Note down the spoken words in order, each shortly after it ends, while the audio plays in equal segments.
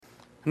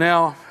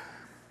Now,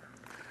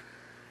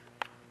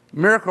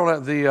 miracle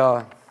at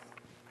the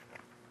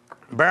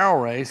barrel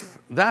race,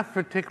 that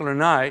particular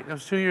night, that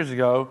was 2 years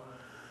ago,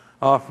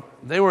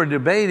 they were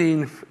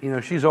debating,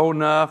 she's old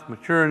enough,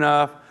 mature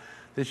enough,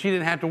 that she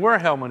didn't have to wear a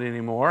helmet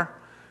anymore.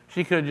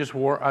 She could have just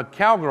wore a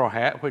cowgirl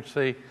hat, which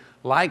they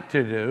like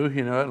to do.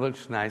 It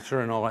looks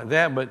nicer and all like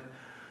that. But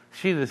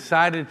she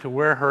decided to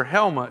wear her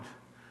helmet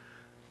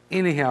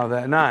anyhow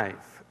that night.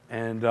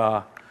 And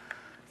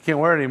can't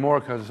wear it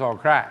anymore because it's all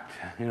cracked.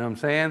 You know what I'm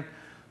saying?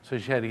 So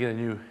she had to get a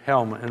new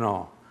helmet and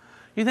all.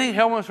 You think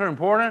helmets are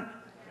important?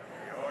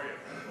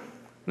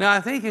 Now,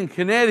 I think in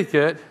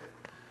Connecticut,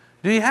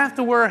 do you have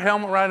to wear a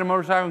helmet riding a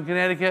motorcycle in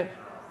Connecticut?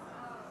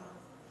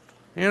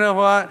 You know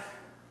what?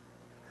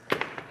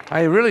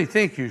 I really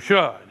think you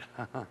should.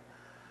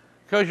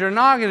 Because your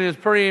noggin is a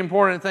pretty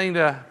important thing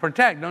to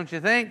protect, don't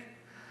you think?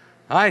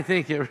 I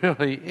think it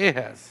really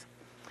is.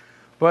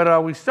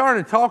 But we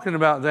started talking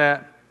about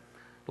that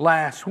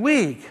last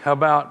week,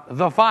 about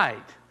the fight,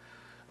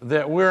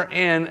 that we're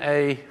in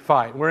a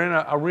fight. We're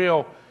in a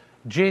real,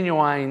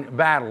 genuine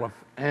battle.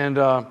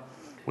 And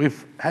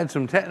we've had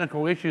some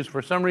technical issues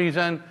for some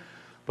reason.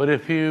 But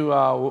if you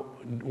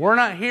were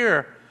not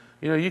here,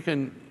 you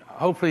can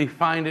hopefully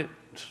find it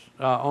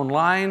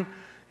online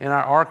in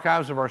our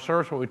archives of our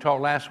service, what we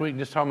talked last week,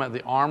 just talking about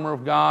the armor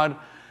of God,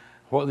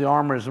 what the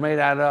armor is made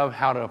out of,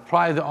 how to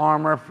apply the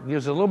armor. It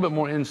gives a little bit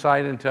more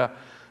insight into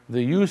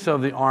the use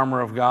of the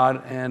armor of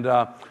God. And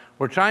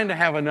we're trying to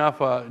have enough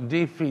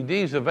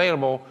DVDs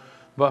available,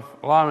 but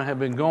a lot of them have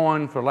been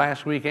going for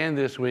last week and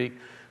this week.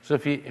 So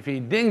if you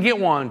didn't get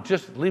one,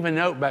 just leave a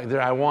note back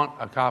there. I want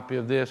a copy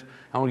of this.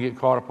 I want to get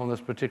caught up on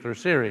this particular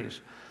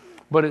series.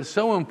 But it's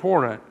so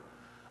important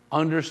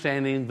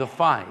understanding the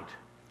fight.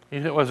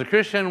 You say, well, as a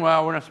Christian,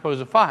 well, we're not supposed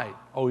to fight.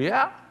 Oh,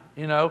 yeah?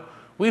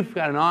 We've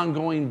got an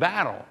ongoing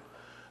battle.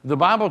 The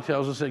Bible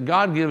tells us that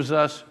God gives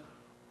us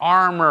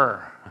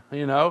armor.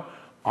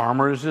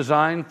 Armor is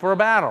designed for a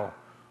battle,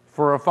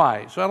 for a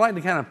fight. So I'd like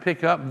to kind of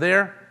pick up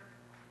there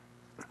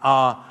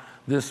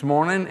this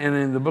morning. And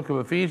in the book of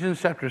Ephesians,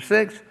 chapter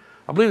 6,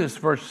 I believe it's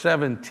verse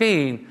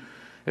 17,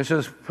 it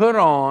says, put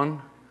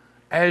on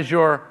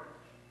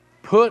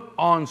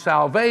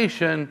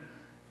salvation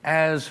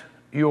as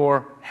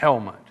your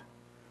helmet.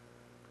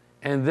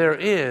 And there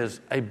is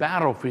a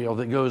battlefield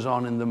that goes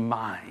on in the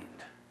mind.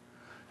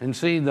 And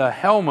see, the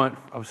helmet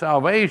of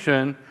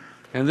salvation,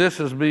 and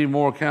this is be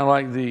more kind of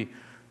like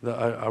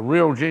a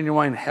real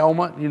genuine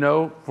helmet,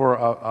 for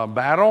a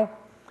battle.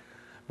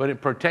 But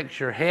it protects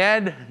your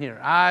head,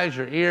 your eyes,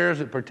 your ears.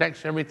 It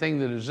protects everything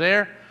that is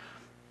there.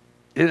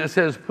 And it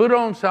says, put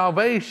on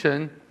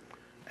salvation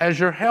as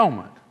your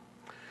helmet.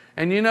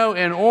 And in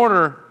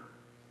order,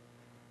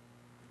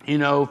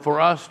 for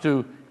us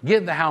to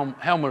get the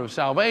helmet of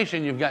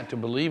salvation, you've got to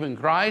believe in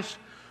Christ.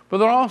 But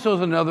there also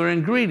is another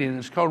ingredient.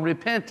 It's called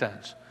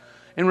repentance.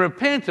 And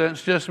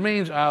repentance just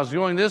means I was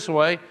going this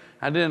way.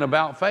 I did an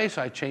about face.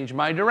 I changed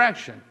my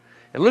direction.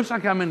 It looks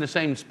like I'm in the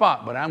same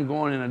spot, but I'm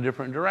going in a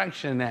different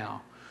direction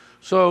now.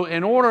 So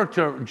in order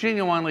to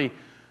genuinely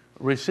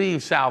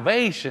receive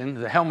salvation,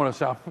 the helmet of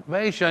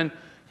salvation,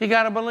 you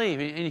got to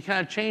believe. And you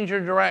kind of change your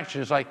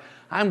direction. It's like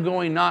I'm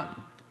going not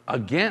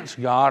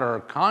against God or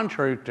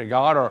contrary to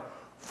God or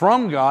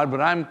from God,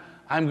 but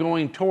I'm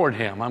going toward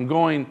Him. I'm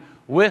going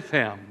with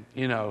Him,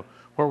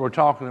 what we're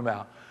talking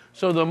about.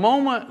 So the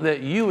moment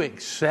that you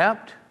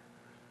accept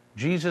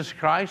Jesus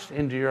Christ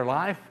into your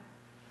life,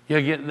 you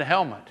get the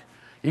helmet.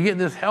 You get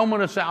this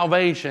helmet of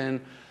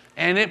salvation,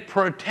 and it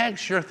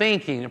protects your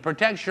thinking. It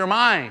protects your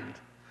mind,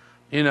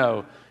 and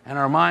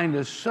our mind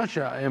is such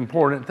an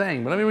important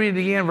thing. But let me read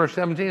it again. Verse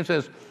 17 it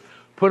says,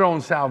 put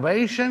on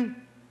salvation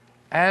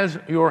as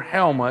your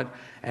helmet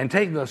and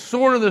take the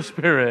sword of the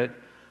Spirit,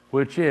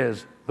 which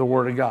is the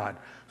Word of God.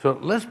 So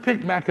let's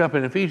pick back up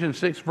in Ephesians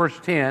 6, verse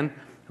 10.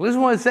 Listen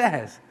to what it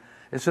says.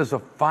 It says the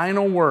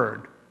final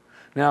word.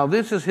 Now,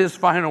 this is his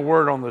final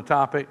word on the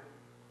topic.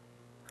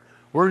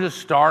 We're just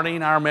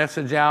starting our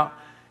message out,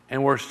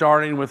 and we're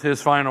starting with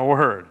his final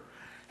word.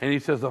 And he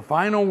says the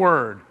final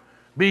word,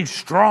 be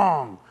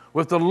strong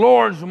with the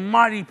Lord's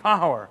mighty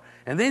power.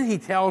 And then he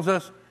tells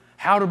us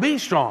how to be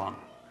strong.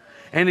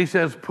 And he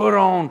says, put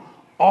on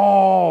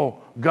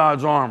all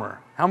God's armor.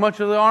 How much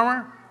of the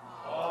armor?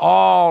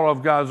 All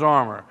of God's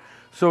armor.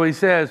 So he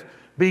says,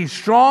 be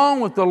strong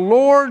with the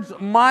Lord's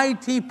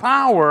mighty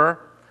power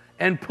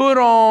and put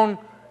on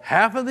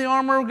half of the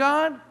armor of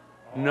God?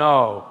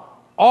 No,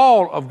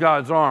 all of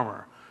God's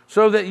armor.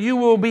 So that you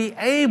will be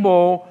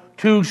able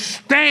to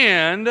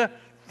stand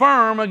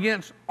firm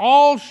against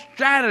all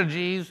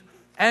strategies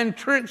and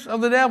tricks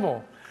of the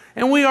devil.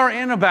 And we are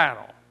in a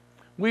battle.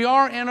 We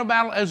are in a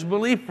battle as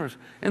believers.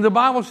 And the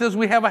Bible says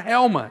we have a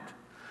helmet.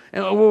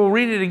 And we'll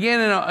read it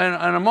again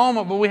in a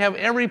moment, but we have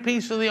every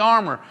piece of the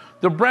armor.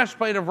 The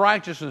breastplate of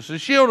righteousness, the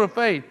shield of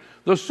faith,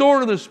 the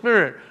sword of the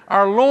Spirit,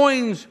 our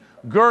loins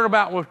girt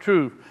about with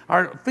truth.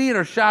 Our feet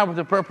are shod with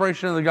the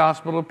preparation of the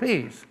gospel of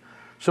peace.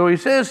 So he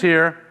says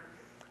here,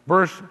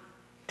 verse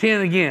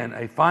 10 again,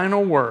 a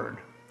final word.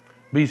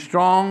 Be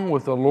strong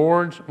with the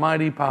Lord's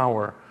mighty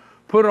power.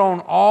 put on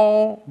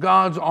all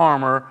God's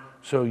armor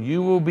so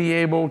you will be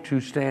able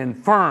to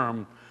stand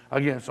firm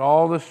against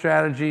all the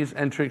strategies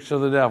and tricks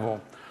of the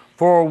devil.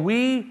 For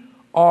we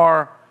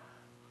are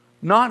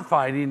not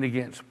fighting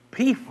against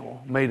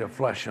people made of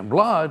flesh and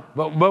blood,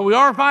 but we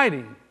are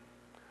fighting,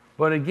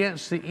 but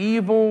against the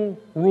evil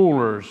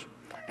rulers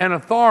and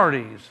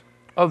authorities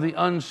of the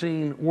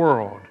unseen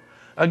world,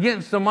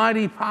 against the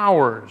mighty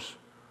powers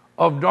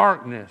of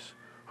darkness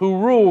who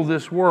rule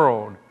this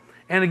world,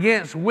 and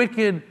against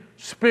wicked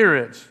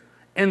spirits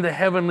in the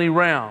heavenly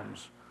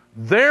realms.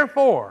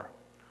 Therefore,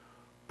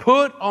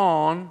 put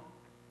on,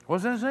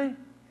 what does that say?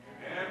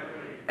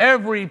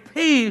 Every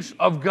piece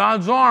of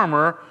God's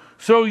armor,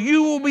 so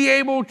you will be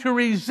able to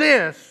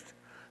resist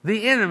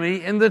the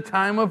enemy in the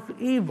time of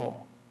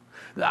evil.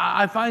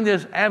 I find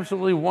this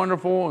absolutely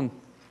wonderful and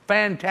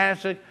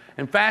fantastic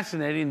and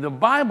fascinating. The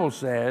Bible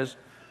says,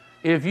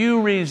 if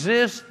you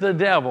resist the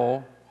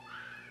devil,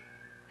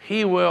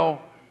 he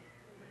will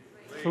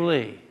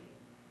flee.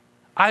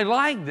 I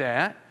like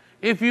that.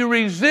 If you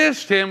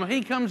resist him,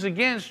 he comes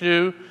against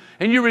you,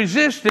 and you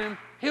resist him,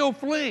 he'll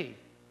flee.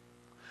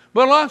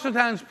 But lots of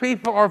times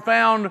people are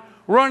found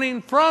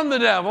running from the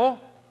devil,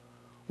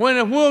 when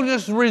if we'll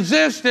just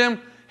resist him,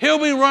 he'll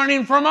be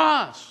running from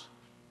us.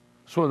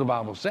 That's what the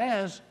Bible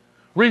says.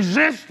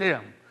 Resist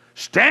him.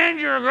 Stand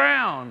your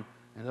ground.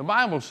 And the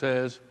Bible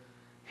says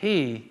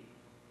he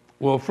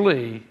will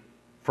flee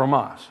from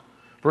us.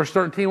 Verse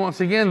 13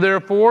 once again,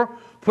 therefore,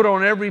 put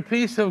on every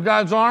piece of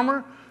God's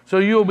armor, so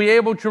you will be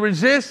able to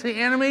resist the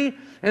enemy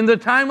in the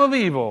time of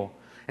evil.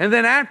 And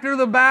then after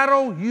the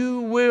battle,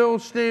 you will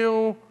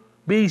still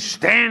be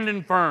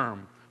standing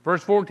firm.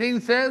 Verse 14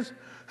 says,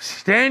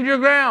 stand your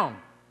ground.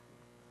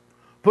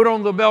 Put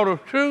on the belt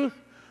of truth,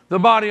 the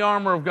body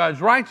armor of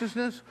God's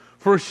righteousness.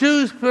 For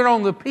shoes, put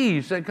on the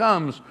peace that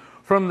comes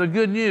from the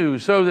good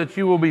news, so that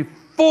you will be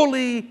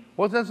fully,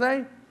 what's that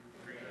say?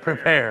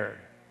 Prepared.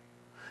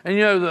 And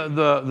you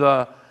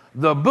know,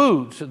 the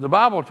boots that the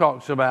Bible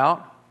talks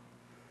about,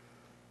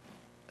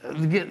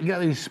 you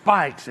got these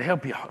spikes to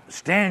help you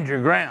stand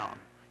your ground.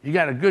 You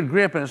got a good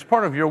grip, and it's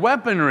part of your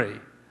weaponry.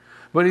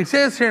 But he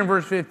says here in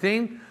verse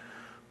 15,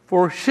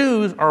 for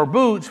shoes or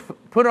boots,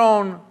 put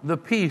on the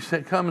peace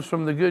that comes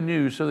from the good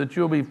news, so that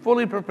you'll be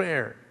fully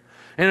prepared.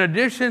 In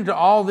addition to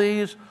all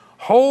these,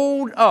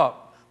 hold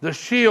up the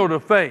shield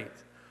of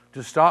faith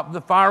to stop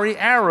the fiery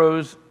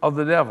arrows of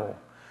the devil.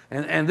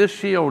 And this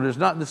shield is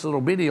not this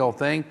little bitty old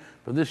thing,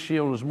 but this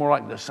shield is more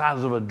like the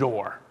size of a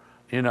door.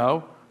 You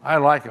know, I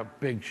like a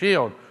big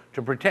shield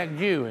to protect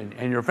you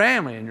and your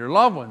family and your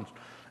loved ones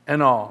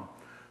and all.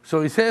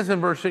 So he says in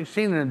verse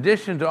 16, in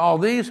addition to all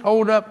these,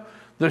 hold up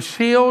the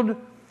shield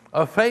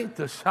of faith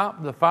to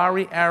stop the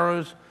fiery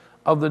arrows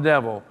of the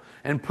devil.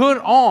 And put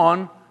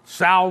on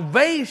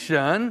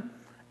salvation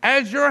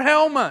as your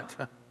helmet.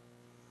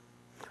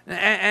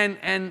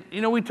 And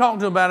you know, we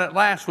talked about it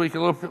last week a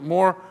little bit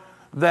more,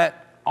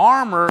 that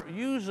armor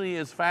usually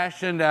is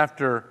fashioned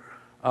after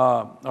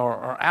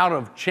or out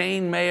of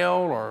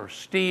chainmail or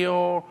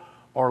steel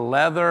or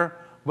leather.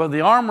 But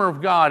the armor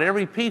of God,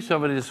 every piece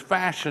of it is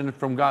fashioned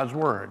from God's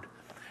Word.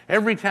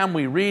 Every time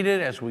we read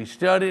it, as we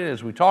study it,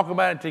 as we talk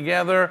about it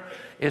together,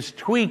 it's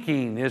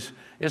tweaking,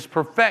 it's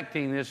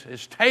perfecting,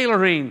 it's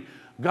tailoring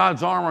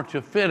God's armor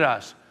to fit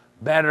us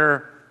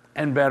better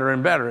and better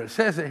and better. It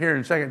says it here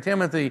in 2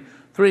 Timothy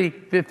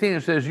 3:15.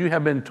 It says, you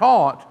have been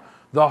taught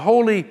the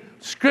Holy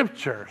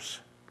Scriptures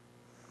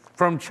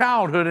from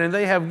childhood, and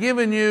they have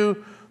given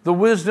you the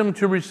wisdom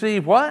to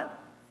receive what?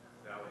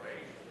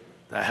 Salvation.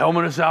 The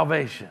helmet of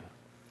salvation.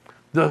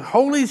 The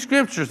Holy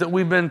Scriptures that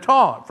we've been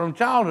taught from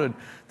childhood,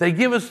 they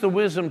give us the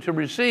wisdom to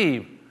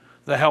receive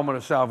the helmet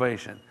of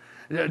salvation,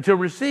 to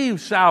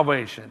receive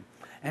salvation.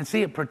 And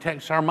see, it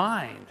protects our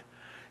mind.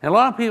 And a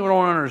lot of people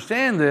don't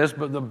understand this,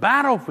 but the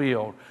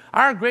battlefield,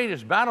 our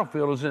greatest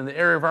battlefield is in the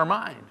area of our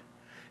mind.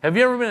 Have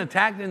you ever been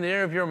attacked in the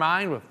area of your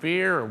mind with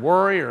fear or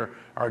worry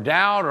or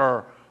doubt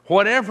or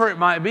whatever it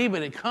might be?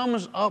 But it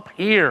comes up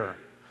here.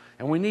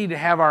 And we need to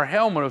have our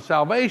helmet of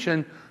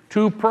salvation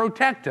to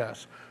protect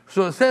us.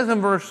 So it says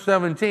in verse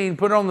 17,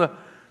 put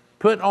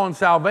on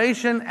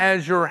salvation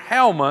as your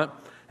helmet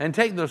and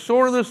take the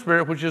sword of the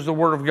Spirit, which is the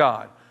Word of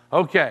God.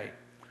 Okay,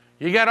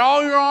 you got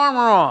all your armor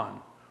on.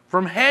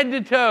 From head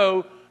to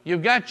toe,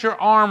 you've got your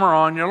armor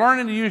on. You're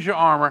learning to use your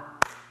armor.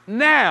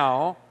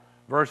 Now,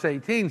 verse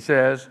 18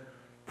 says,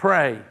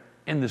 pray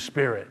in the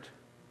Spirit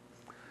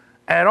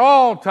at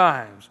all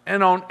times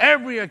and on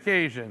every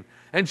occasion,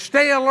 and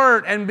stay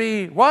alert and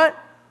be what?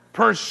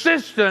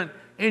 Persistent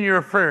in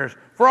your prayers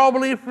for all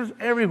believers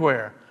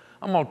everywhere.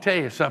 I'm going to tell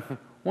you something.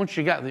 Once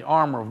you got the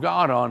armor of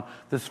God on,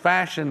 that's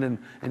fashioned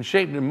and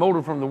shaped and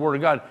molded from the Word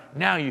of God,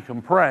 now you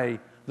can pray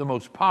the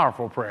most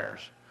powerful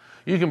prayers.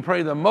 You can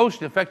pray the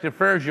most effective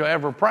prayers you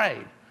ever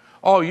prayed.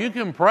 Oh, you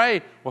can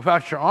pray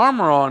without your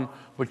armor on,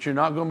 but you're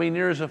not going to be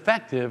near as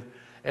effective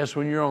as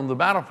when you're on the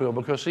battlefield.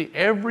 Because, see,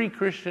 every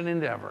Christian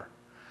endeavor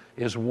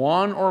is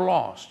won or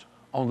lost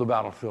on the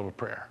battlefield of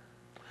prayer.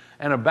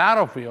 And a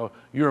battlefield,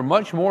 you're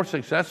much more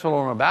successful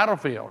on a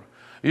battlefield.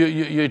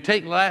 You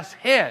take less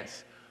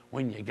hits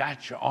when you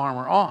got your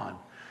armor on.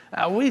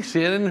 We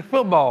see it in the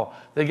football.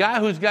 The guy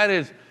who's got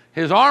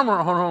his armor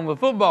on the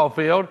football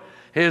field,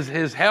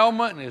 his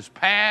helmet and his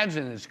pads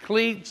and his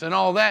cleats and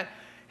all that,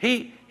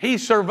 he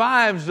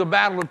survives the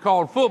battle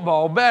called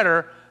football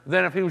better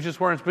than if he was just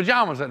wearing his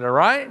pajamas out there,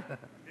 right?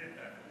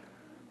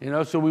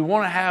 So we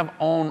want to have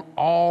on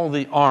all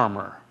the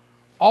armor,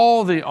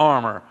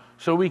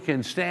 so we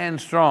can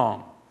stand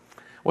strong.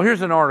 Well,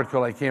 here's an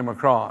article I came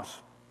across.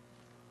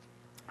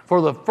 For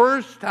the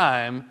first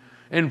time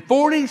in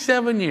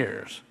 47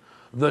 years,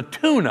 the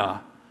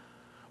tuna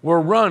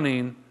were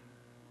running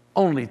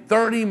only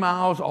 30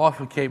 miles off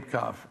of Cape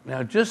Cod.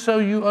 Now, just so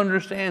you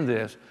understand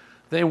this,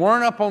 they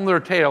weren't up on their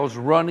tails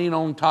running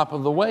on top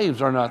of the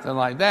waves or nothing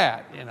like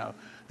that.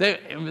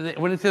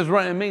 When it says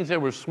running, it means they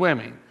were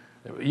swimming.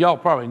 Y'all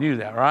probably knew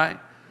that, right?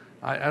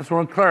 I just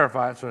want to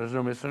clarify it so there's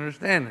no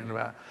misunderstanding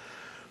about it.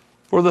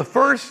 For the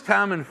first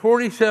time in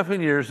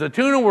 47 years, the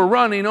tuna were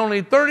running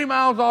only 30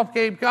 miles off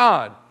Cape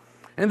Cod.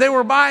 And they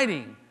were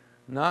biting.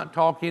 Not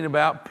talking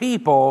about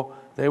people,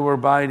 they were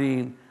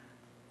biting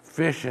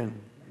fishing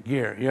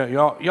gear.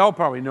 Y'all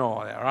probably know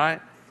all that,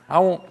 right? I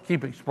won't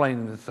keep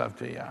explaining this stuff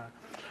to you.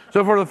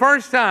 So for the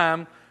first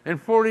time in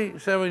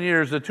 47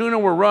 years, the tuna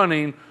were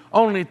running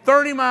only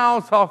 30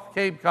 miles off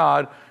Cape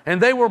Cod, and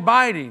they were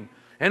biting.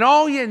 And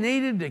all you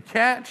needed to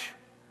catch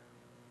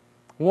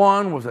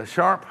one was a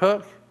sharp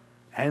hook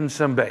and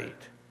some bait.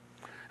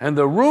 And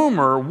the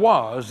rumor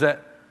was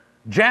that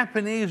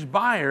Japanese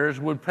buyers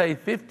would pay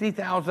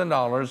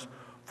 $50,000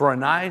 for a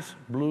nice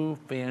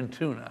bluefin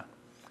tuna.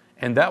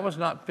 And that was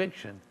not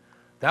fiction.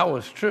 That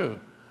was true.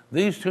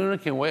 These tuna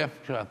can weigh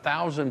up to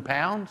 1,000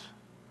 pounds.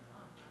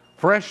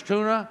 Fresh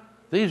tuna,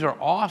 these are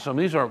awesome.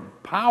 These are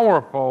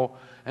powerful,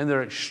 and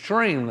they're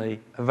extremely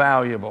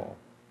valuable.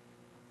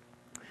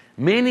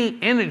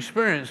 Many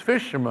inexperienced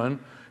fishermen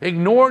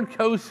ignored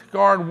Coast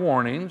Guard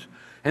warnings,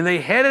 and they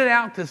headed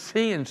out to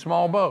sea in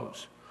small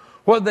boats.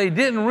 What they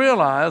didn't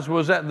realize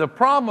was that the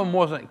problem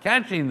wasn't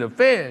catching the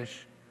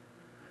fish.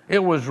 It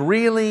was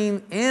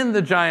reeling in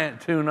the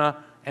giant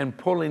tuna and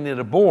pulling it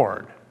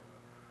aboard.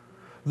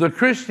 The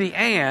Christie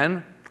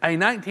Ann, a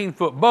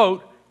 19-foot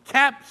boat,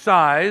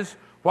 capsized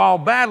while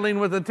battling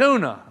with the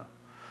tuna.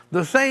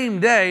 The same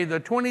day, the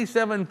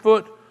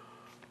 27-foot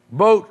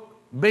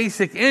boat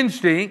Basic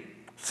Instinct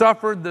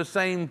suffered the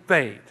same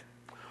fate,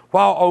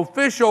 while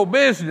Official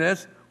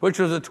Business, which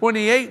was a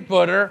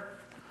 28-footer,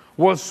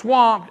 was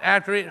swamped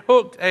after it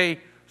hooked a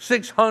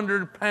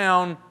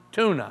 600-pound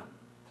tuna.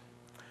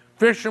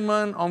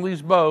 Fishermen on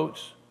these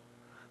boats,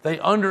 they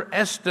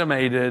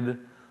underestimated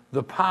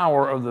the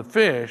power of the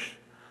fish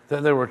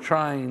that they were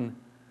trying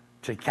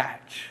to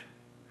catch.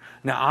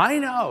 Now, I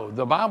know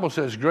the Bible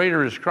says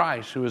greater is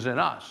Christ who is in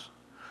us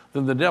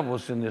than the devil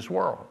is in this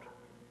world.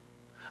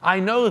 I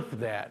know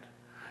that,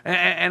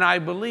 and I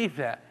believe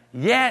that.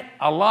 Yet,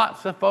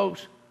 lots of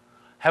folks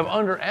have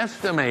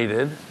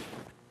underestimated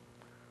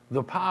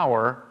the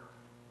power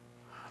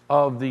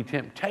of the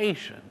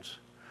temptations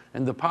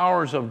and the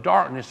powers of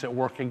darkness that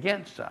work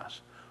against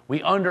us.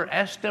 We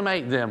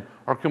underestimate them,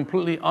 or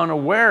completely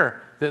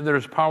unaware that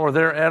there's power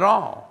there at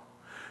all.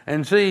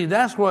 And see,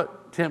 that's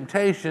what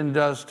temptation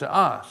does to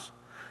us.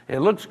 It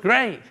looks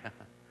great.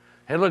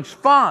 It looks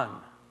fun,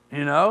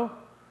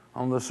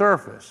 on the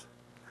surface,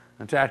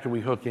 until after we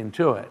hook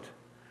into it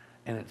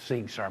and it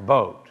sinks our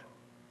boat.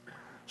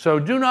 So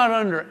do not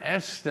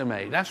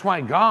underestimate. That's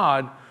why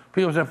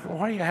people say,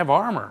 why do you have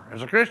armor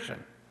as a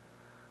Christian?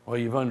 Well,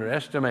 you've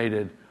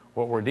underestimated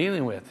what we're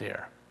dealing with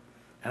here.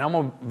 And I'm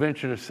going to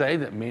venture to say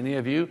that many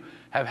of you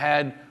have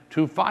had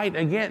to fight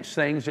against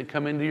things that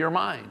come into your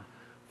mind.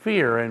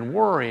 Fear and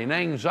worry and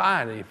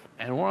anxiety.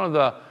 And one of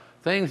the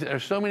things,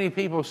 there's so many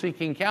people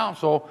seeking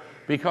counsel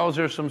because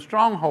there's some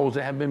strongholds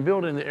that have been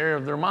built in the area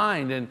of their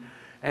mind.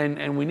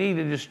 And we need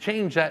to just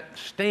change that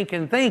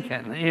stinking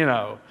thinking,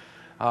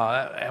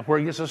 where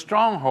it gets a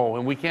stronghold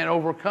and we can't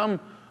overcome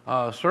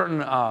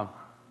certain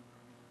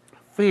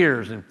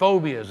fears and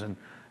phobias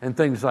and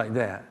things like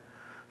that.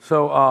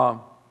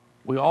 So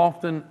we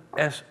often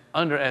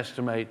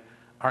underestimate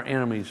our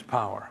enemy's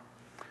power.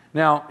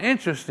 Now,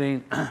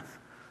 interesting,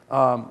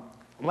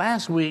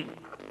 last week,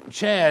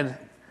 Chad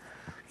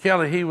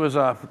Kelly, he was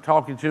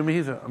talking to me.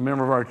 He's a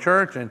member of our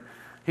church, and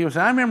he was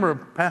saying, I remember,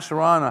 Pastor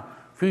Ron, a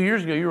few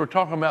years ago, you were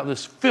talking about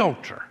this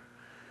filter,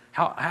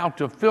 how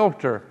to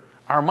filter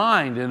our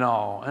mind and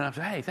all. And I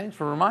said, hey, thanks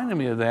for reminding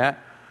me of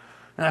that.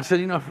 And I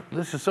said,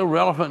 this is so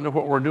relevant to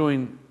what we're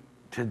doing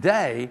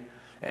today.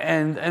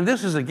 And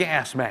this is a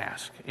gas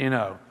mask,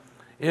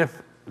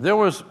 If there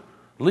was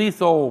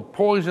lethal,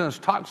 poisonous,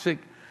 toxic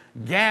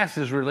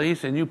gases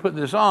released and you put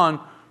this on,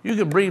 you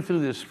could breathe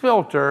through this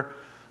filter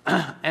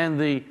and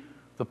the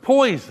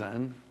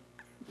poison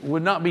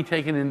would not be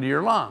taken into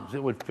your lungs.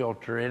 It would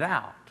filter it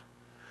out.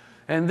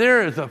 And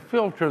there is a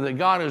filter that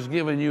God has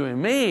given you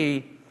and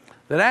me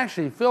that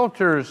actually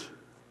filters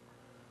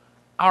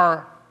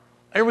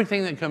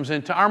everything that comes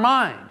into our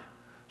mind.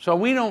 So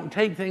we don't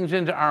take things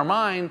into our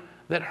mind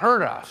that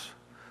hurt us,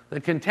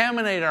 that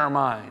contaminate our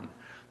mind,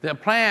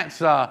 that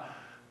plants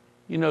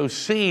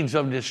seeds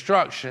of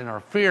destruction or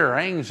fear or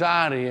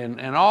anxiety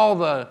and all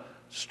the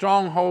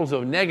strongholds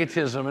of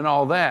negativism and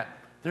all that,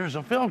 there's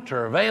a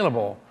filter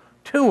available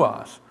to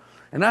us.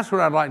 And that's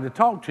what I'd like to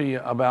talk to you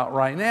about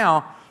right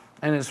now.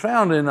 And it's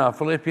found in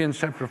Philippians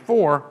chapter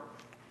 4,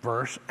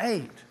 verse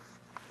 8.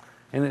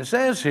 And it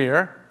says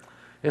here,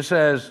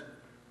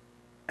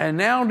 and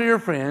now, dear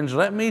friends,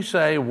 let me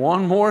say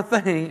one more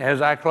thing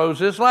as I close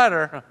this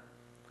letter.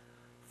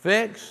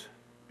 Fix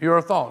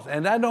your thoughts.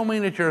 And that don't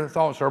mean that your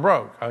thoughts are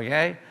broke,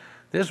 okay?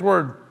 This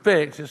word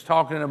fix is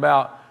talking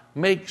about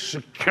make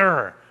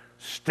secure,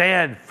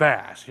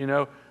 steadfast,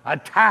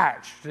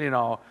 attached,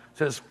 It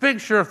says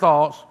fix your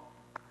thoughts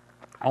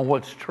on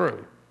what's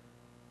true.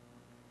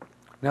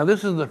 Now,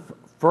 this is the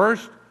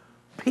first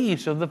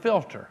piece of the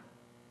filter.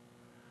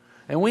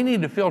 And we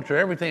need to filter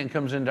everything that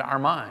comes into our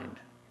mind.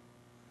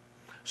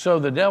 So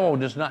the devil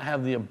does not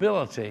have the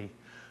ability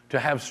to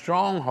have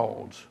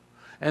strongholds.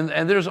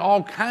 And there's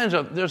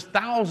there's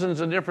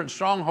thousands of different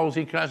strongholds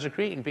he tries to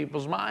create in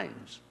people's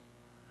minds.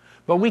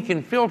 But we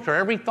can filter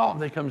every thought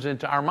that comes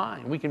into our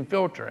mind. We can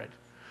filter it.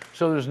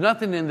 So there's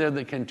nothing in there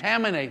that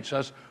contaminates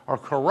us or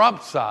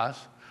corrupts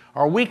us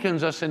or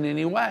weakens us in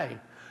any way.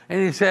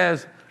 And he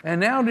says, and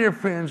now, dear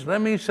friends,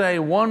 let me say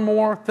one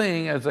more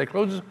thing as they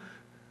close this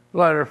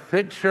letter.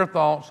 Fix your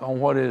thoughts on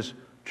what is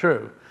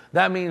true.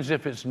 That means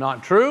if it's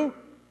not true,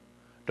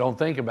 don't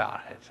think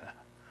about it,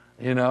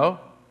 And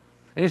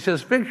he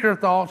says, fix your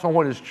thoughts on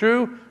what is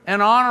true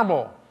and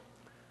honorable.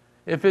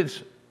 If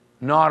it's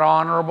not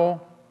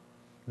honorable,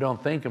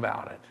 don't think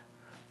about it.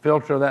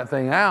 Filter that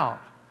thing out.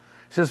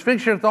 He says,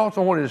 fix your thoughts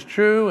on what is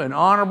true and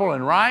honorable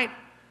and right.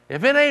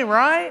 If it ain't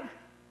right,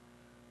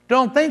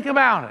 don't think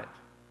about it.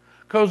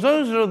 Because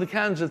those are the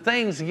kinds of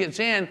things that gets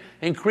in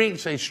and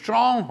creates a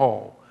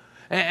stronghold.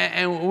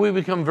 And we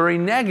become very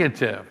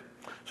negative.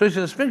 So he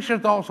says, fix your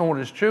thoughts on what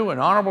is true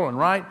and honorable and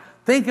right.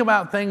 Think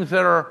about things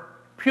that are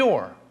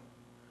pure.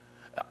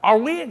 Are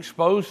we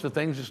exposed to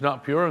things that's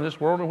not pure in this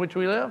world in which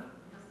we live?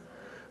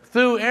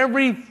 Through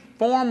every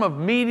form of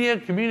media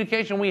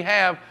communication we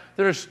have,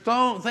 there's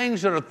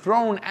things that are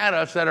thrown at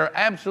us that are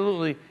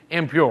absolutely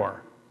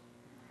impure.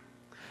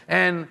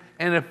 And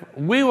if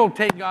we will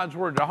take God's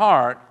word to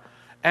heart,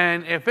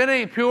 and if it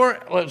ain't pure,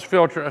 let's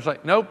filter it. It's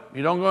like, nope,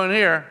 you don't go in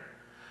here.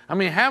 I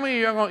mean, how many of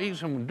you are going to eat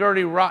some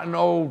dirty, rotten,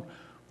 old,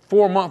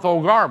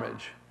 4-month-old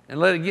garbage and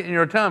let it get in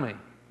your tummy?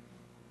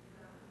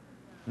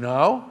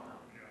 No.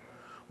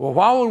 Well,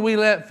 why would we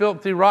let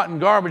filthy, rotten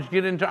garbage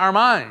get into our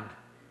mind?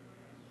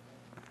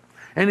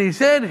 And he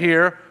said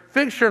here,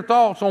 fix your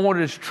thoughts on what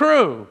is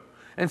true.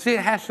 And see,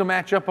 it has to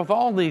match up with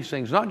all these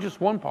things, not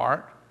just one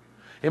part.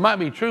 It might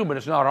be true, but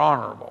it's not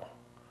honorable.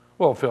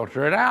 Well,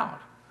 filter it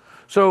out.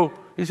 So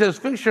he says,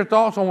 fix your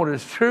thoughts on what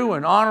is true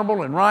and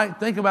honorable and right.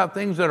 Think about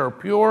things that are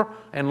pure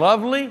and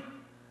lovely.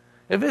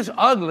 If it's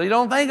ugly,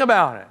 don't think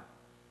about it.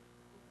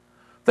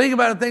 Think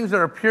about the things that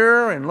are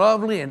pure and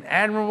lovely and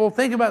admirable.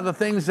 Think about the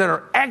things that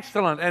are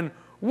excellent and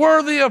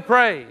worthy of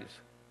praise.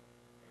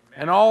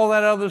 And all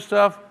that other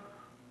stuff,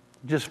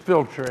 just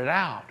filter it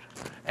out.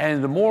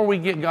 And the more we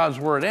get God's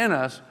word in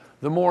us,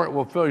 the more it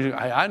will fill you.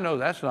 Hey, I know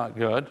that's not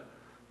good.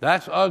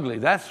 That's ugly.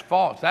 That's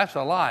false. That's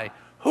a lie.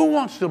 Who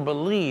wants to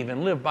believe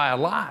and live by a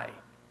lie?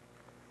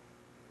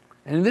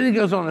 And then he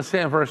goes on to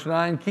say in verse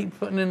 9, keep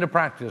putting into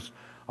practice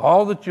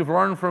all that you've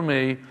learned from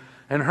me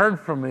and heard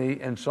from me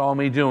and saw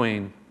me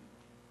doing.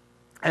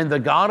 And the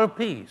God of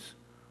peace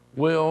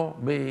will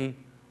be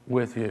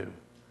with you.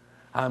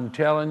 I'm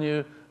telling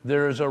you,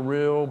 there is a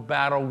real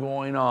battle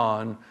going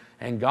on,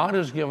 and God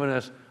has given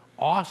us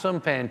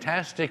awesome,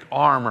 fantastic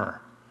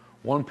armor.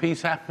 One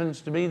piece happens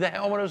to be the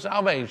helmet of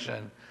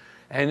salvation,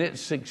 and it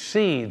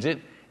succeeds.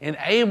 It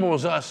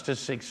enables us to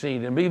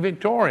succeed and be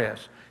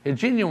victorious. It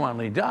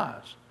genuinely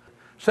does.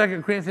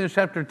 2 Corinthians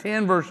chapter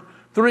 10, verse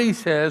 3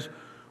 says,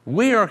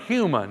 we are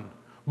human,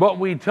 but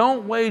we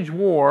don't wage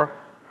war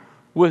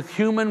with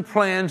human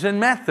plans and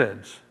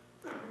methods.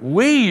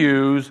 We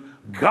use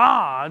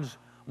God's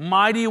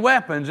mighty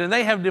weapons, and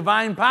they have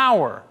divine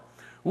power.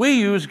 We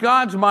use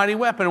God's mighty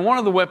weapon. And one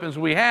of the weapons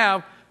we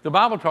have, the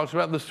Bible talks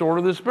about the sword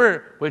of the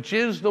Spirit, which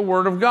is the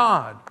Word of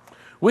God.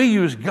 We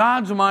use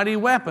God's mighty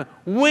weapon.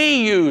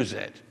 We use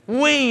it.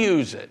 We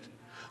use it.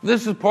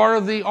 This is part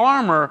of the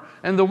armor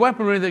and the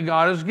weaponry that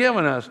God has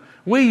given us.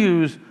 We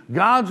use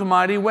God's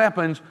mighty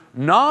weapons,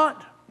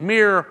 not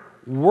mere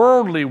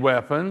worldly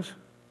weapons,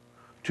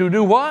 to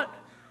do what?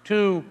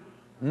 To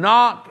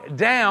knock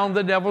down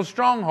the devil's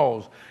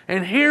strongholds.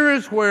 And here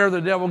is where the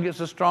devil gets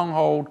a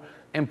stronghold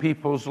in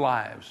people's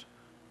lives,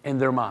 in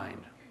their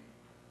mind.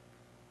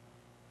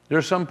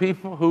 There's some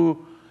people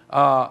who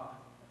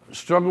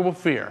struggle with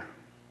fear.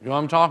 You know what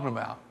I'm talking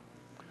about.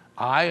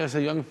 I, as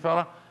a young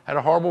fella, had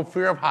a horrible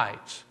fear of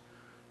heights.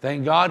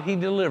 Thank God he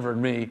delivered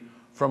me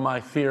from my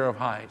fear of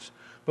heights.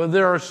 But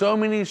there are so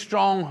many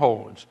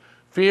strongholds,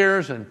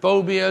 fears and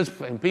phobias,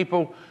 and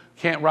people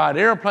can't ride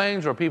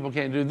airplanes or people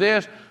can't do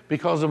this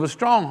because of a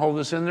stronghold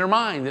that's in their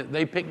mind that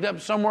they picked up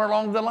somewhere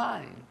along the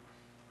line.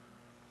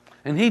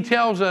 And he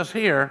tells us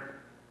here,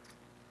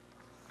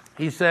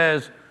 he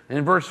says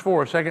in verse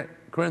 4, 2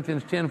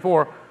 Corinthians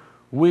 10:4,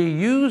 we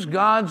use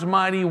God's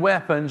mighty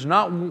weapons,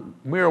 not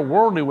mere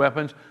worldly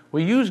weapons.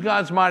 We use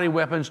God's mighty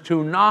weapons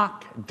to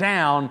knock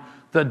down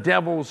the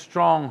devil's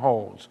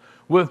strongholds.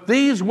 With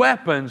these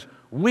weapons,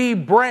 we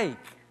break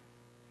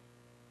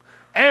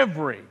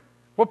every.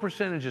 What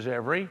percentage is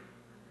every?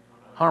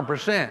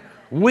 100%.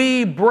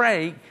 We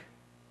break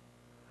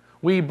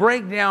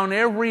down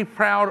every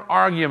proud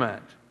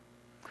argument.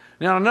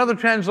 Now, another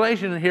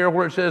translation here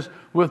where it says,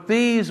 with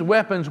these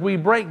weapons we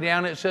break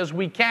down, it says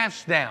we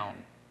cast down.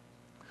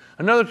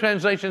 Another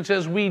translation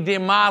says we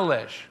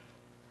demolish.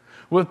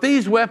 With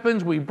these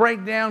weapons we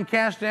break down,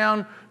 cast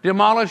down,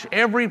 demolish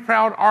every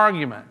proud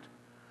argument.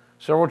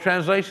 Several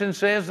translations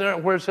says there,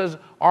 where it says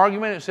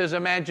argument, it says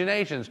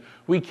imaginations.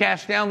 We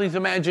cast down these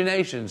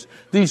imaginations,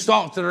 these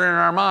thoughts that are in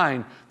our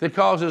mind that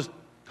causes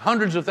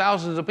hundreds of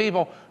thousands of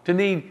people to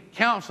need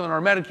counseling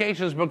or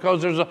medications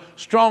because there's a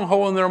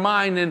stronghold in their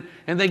mind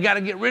and they got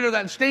to get rid of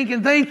that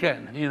stinking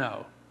thinking,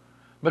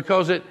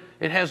 because it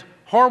has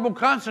horrible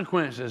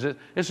consequences.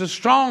 It's a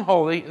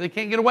stronghold. They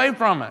can't get away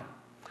from it.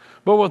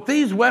 But with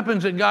these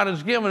weapons that God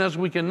has given us,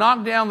 we can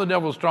knock down the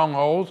devil's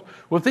strongholds.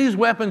 With these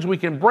weapons, we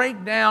can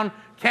break down,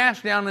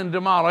 cast down, and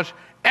demolish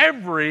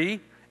every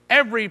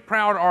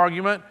proud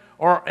argument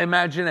or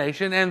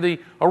imagination. And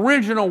the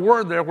original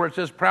word there where it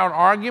says proud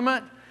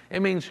argument,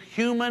 it means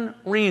human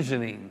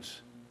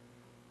reasonings.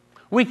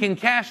 We can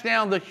cast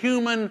down the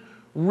human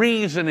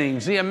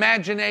reasonings, the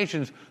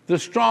imaginations, the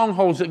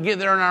strongholds that get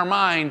there in our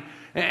mind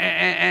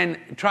and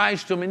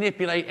tries to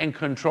manipulate and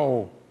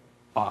control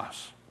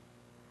us.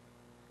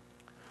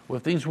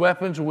 With these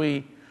weapons,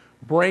 we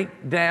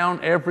break down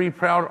every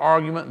proud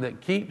argument that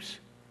keeps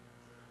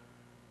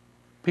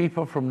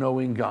people from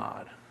knowing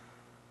God.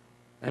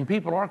 And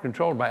people are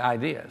controlled by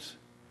ideas.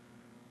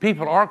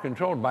 People are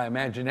controlled by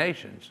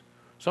imaginations.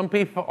 Some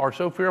people are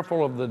so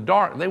fearful of the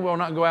dark, they will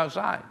not go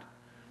outside.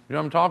 You know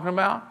what I'm talking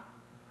about?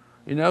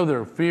 There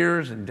are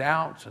fears and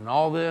doubts and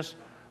all this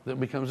that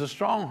becomes a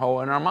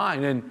stronghold in our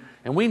mind.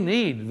 And we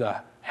need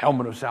the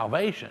helmet of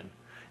salvation.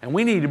 And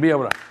we need to be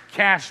able to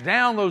cast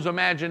down those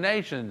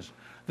imaginations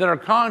that are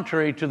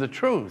contrary to the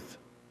truth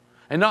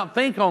and not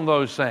think on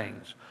those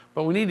things.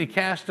 But we need to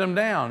cast them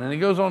down. And he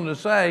goes on to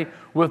say,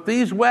 with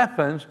these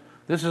weapons,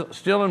 this is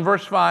still in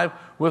verse 5,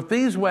 with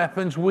these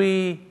weapons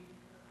we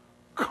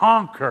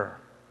conquer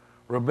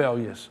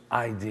rebellious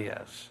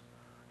ideas.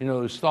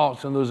 Those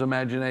thoughts and those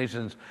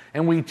imaginations.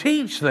 And we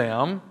teach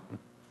them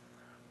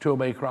to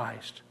obey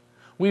Christ.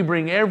 We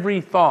bring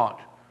every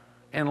thought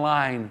in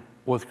line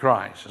with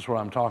Christ. That's what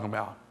I'm talking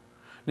about.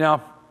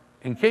 Now,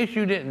 in case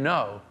you didn't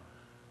know,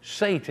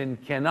 Satan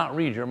cannot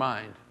read your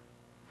mind.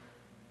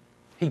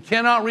 He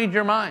cannot read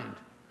your mind.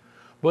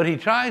 But he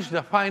tries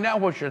to find out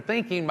what you're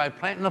thinking by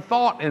planting a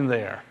thought in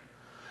there.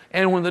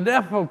 And when the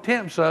devil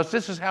tempts us,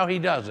 this is how he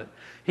does it.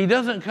 He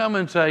doesn't come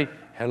and say,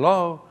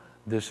 hello,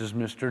 this is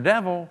Mr.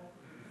 Devil.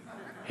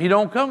 He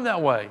don't come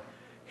that way.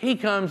 He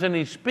comes and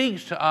he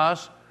speaks to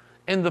us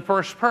in the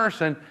first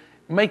person,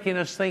 making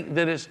us think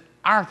that it's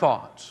our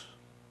thoughts.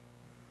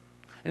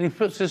 And he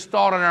puts this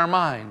thought in our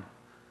mind.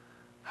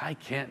 I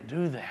can't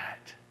do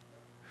that.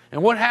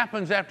 And what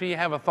happens after you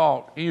have a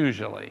thought,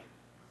 usually?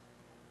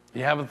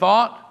 You have a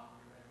thought,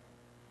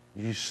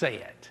 you say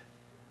it.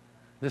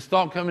 This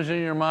thought comes in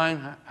your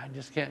mind, I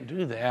just can't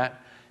do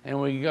that. And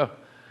when you go,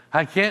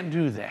 I can't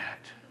do that.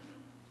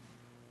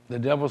 The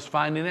devil's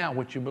finding out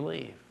what you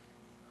believe.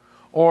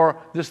 Or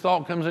this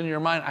thought comes in your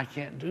mind, I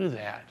can't do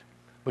that.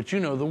 But you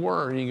know the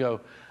word, and you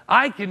go,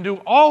 I can do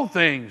all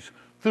things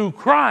through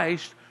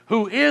Christ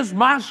who is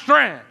my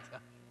strength.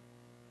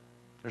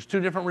 There's two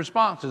different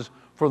responses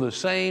for the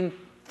same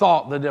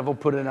thought the devil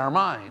put in our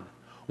mind.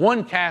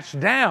 One casts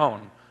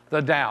down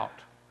the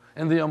doubt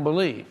and the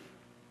unbelief.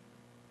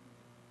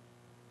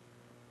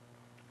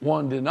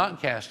 One did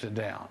not cast it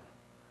down.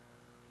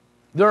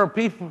 There are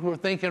people who are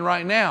thinking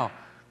right now,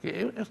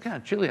 it was kind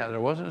of chilly out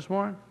there, wasn't it, this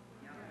morning?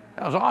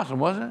 That was awesome,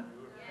 wasn't it?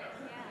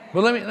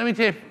 But let me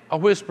tell you a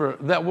whisper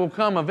that will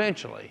come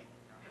eventually.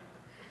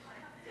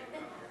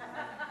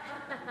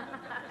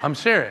 I'm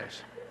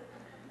serious.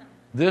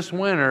 This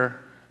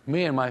winter,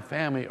 me and my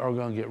family are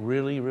going to get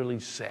really, really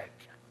sick.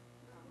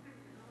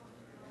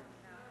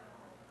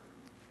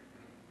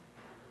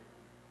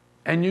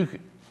 And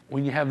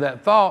when you have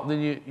that thought,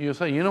 then you'll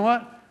say, you know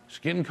what? It's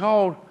getting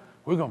cold.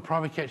 We're going to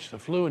probably catch the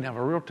flu and have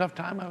a real tough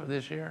time of it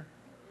this year.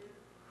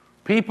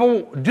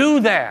 People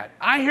do that.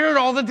 I hear it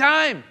all the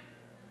time.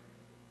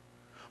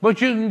 But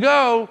you can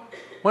go,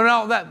 when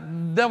all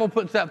that devil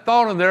puts that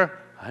thought in there,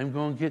 I'm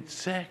going to get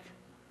sick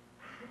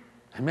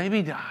and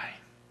maybe die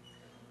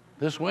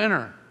this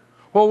winter.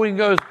 Well, we can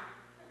go,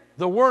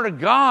 the Word of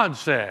God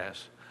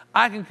says,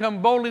 I can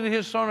come boldly to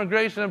His throne of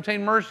grace and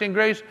obtain mercy and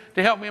grace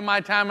to help me in my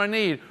time of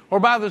need. Or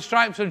by the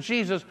stripes of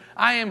Jesus,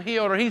 I am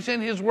healed. Or He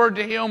sent His Word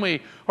to heal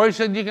me. Or He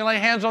said, you can lay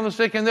hands on the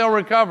sick and they'll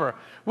recover.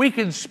 We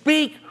can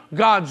speak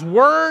God's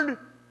Word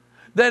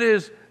that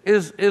is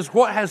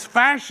what has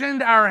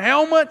fashioned our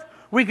helmet.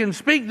 We can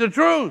speak the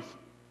truth.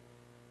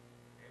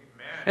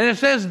 Amen. And it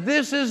says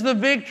this is the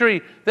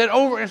victory that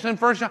over, it's in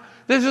 1 John,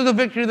 This is the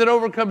victory that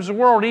overcomes the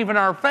world, even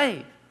our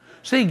faith.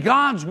 See,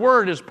 God's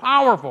word is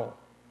powerful.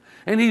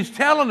 And he's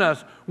telling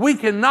us we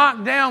can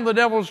knock down the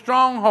devil's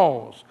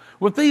strongholds.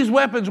 With these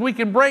weapons, we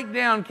can break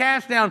down,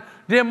 cast down,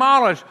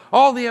 demolish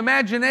all the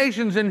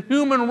imaginations and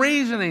human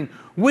reasoning.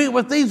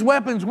 With these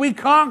weapons, we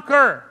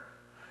conquer.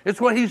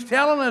 It's what he's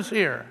telling us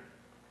here.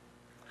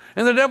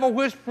 And the devil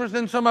whispers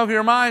in some of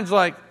your minds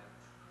like,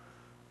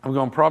 I'm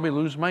going to probably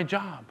lose my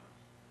job.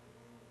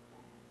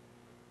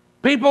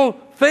 People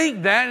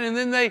think that, and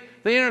then they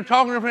end up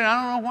talking to a friend.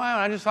 I don't know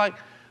why.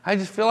 I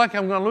just feel like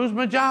I'm going to lose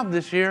my job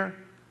this year.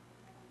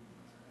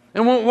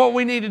 And what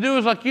we need to do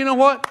is like, you know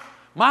what?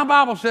 My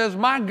Bible says,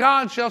 my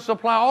God shall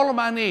supply all of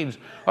my needs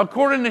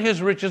according to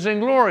his riches and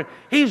glory.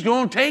 He's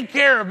going to take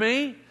care of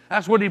me.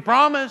 That's what he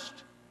promised.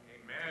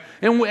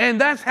 Amen.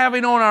 And that's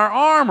having on our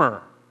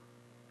armor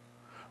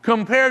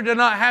compared to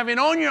not having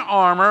on your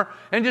armor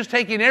and just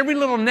taking every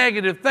little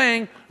negative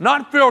thing,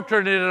 not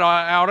filtering it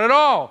out at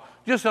all,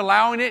 just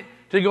allowing it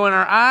to go in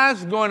our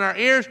eyes, go in our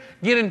ears,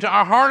 get into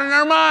our heart and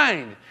our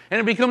mind. And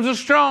it becomes a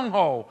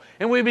stronghold.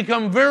 And we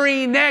become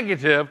very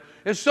negative.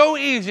 It's so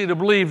easy to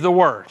believe the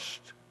worst.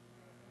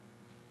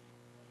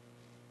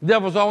 The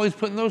devil's always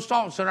putting those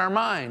thoughts in our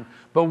mind.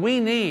 But we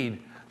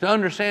need to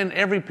understand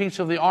every piece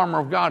of the armor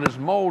of God is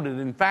molded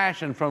and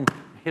fashioned from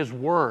his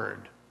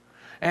word.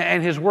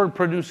 And his word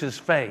produces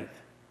faith.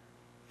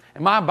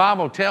 And my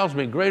Bible tells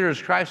me greater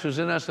is Christ who's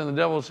in us than the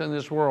devil is in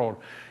this world.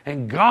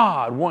 And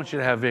God wants you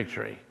to have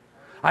victory.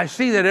 I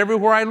see that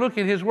everywhere I look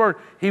in his word.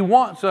 He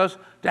wants us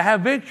to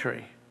have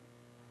victory.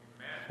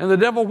 And the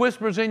devil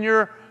whispers in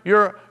your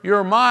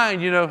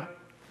mind, you know,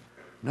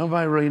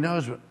 nobody really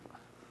knows, but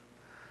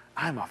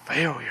I'm a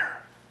failure.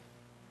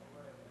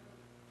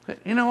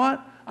 You know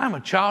what? I'm a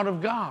child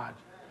of God.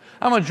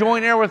 I'm a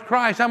joint heir with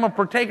Christ. I'm a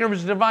partaker of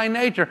his divine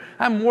nature.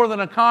 I'm more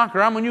than a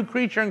conqueror. I'm a new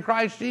creature in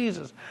Christ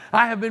Jesus.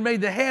 I have been made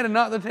the head and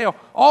not the tail.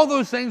 All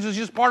those things is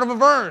just part of a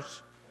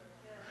verse.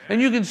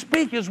 And you can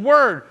speak his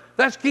word.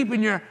 That's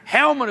keeping your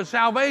helmet of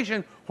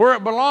salvation where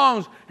it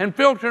belongs and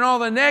filtering all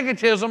the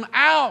negativism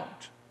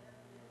out.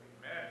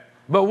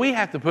 But we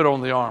have to put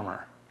on the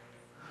armor.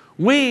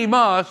 We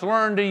must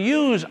learn to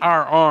use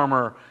our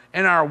armor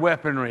and our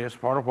weaponry as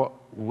part of what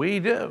we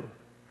do.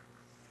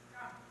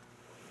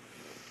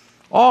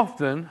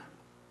 Often,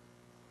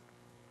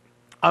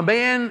 a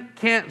man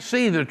can't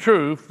see the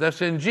truth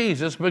that's in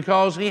Jesus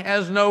because he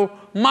has no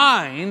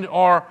mind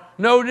or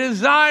no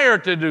desire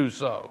to do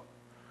so.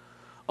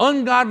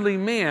 Ungodly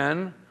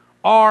men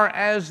are,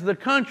 as the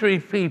country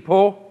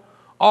people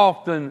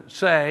often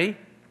say,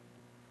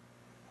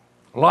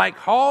 like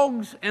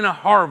hogs in a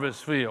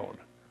harvest field.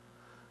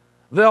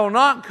 They'll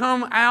not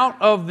come out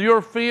of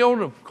your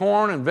field of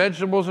corn and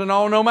vegetables and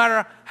all, no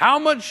matter how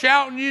much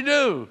shouting you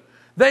do.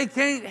 They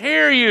can't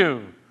hear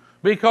you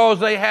because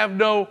they have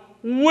no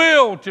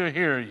will to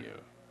hear you.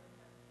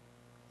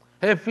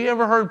 Have you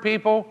ever heard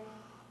people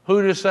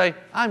who just say,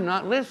 I'm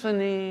not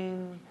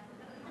listening?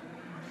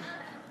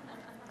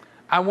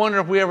 I wonder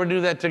if we ever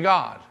do that to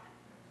God.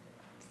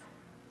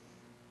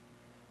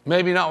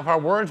 Maybe not with our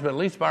words, but at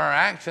least by our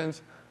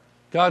actions.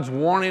 God's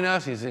warning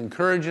us. He's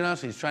encouraging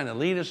us. He's trying to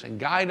lead us and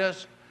guide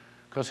us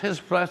because his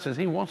blessings,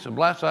 he wants to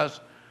bless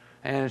us.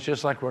 And it's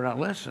just like we're not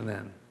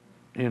listening,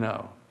 you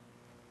know.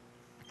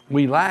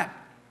 We lack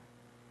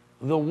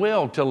the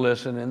will to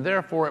listen, and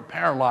therefore it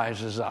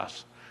paralyzes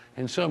us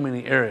in so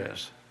many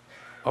areas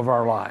of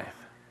our life.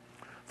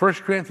 1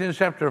 Corinthians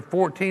chapter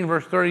 14,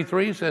 verse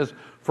 33 says,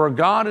 for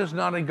God is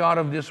not a God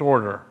of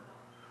disorder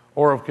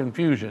or of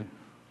confusion,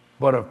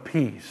 but of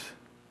peace.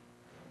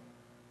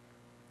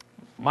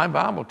 My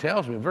Bible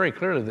tells me very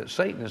clearly that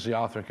Satan is the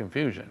author of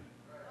confusion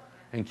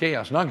and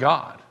chaos, not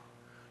God.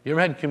 You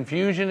ever had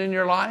confusion in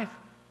your life?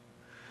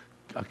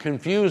 A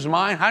confused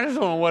mind? I just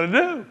don't know what to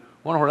do.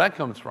 Wonder where that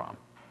comes from.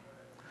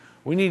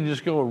 We need to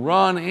just go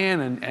run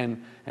in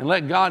and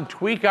let God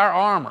tweak our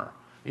armor.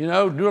 You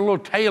know, do a little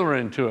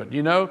tailoring to it.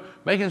 You know,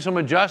 making some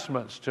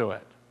adjustments to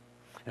it.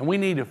 And we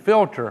need to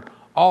filter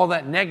all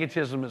that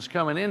negativism that's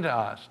coming into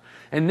us.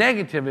 And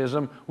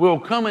negativism will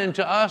come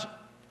into us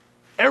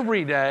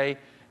every day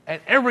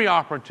at every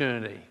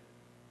opportunity.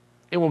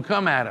 It will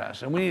come at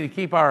us. And we need to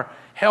keep our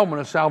helmet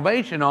of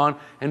salvation on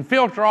and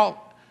filter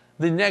all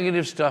the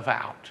negative stuff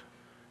out.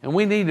 And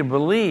we need to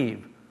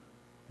believe,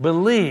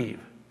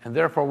 and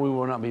therefore we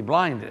will not be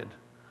blinded.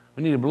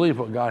 We need to believe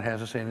what God has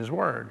to say in his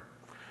word.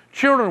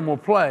 Children will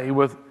play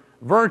with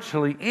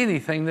virtually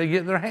anything they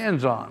get their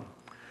hands on.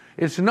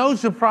 It's no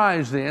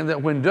surprise then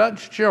that when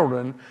Dutch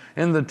children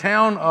in the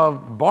town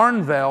of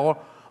Barneveld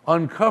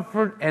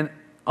uncovered an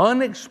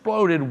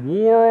unexploded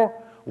World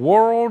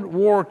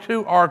War II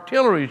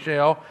artillery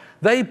shell,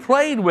 they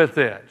played with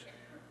it.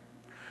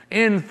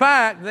 In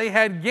fact, they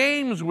had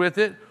games with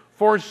it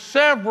for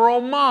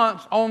several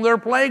months on their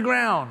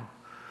playground.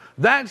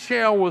 That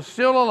shell was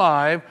still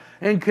alive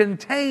and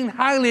contained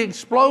highly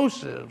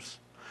explosives.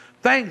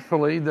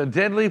 Thankfully, the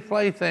deadly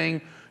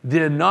plaything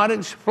did not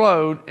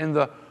explode in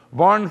the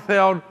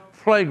Barneveld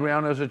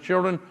playground as the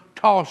children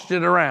tossed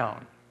it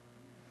around.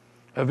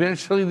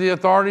 Eventually, the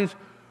authorities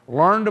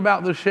learned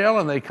about the shell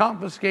and they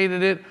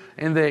confiscated it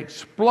and they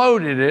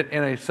exploded it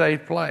in a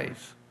safe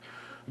place.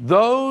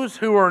 Those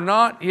who are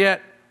not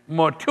yet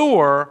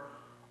mature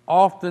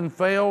often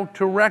fail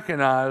to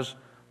recognize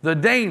the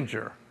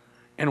danger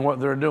in what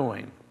they're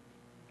doing.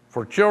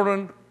 For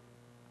children,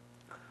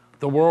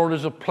 the world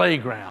is a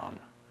playground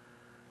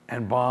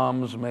and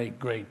bombs make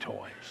great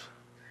toys.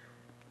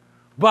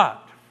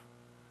 But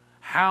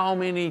how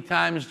many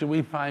times do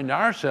we find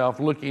ourselves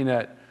looking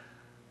at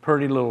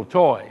pretty little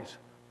toys,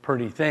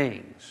 pretty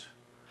things?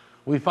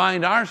 We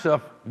find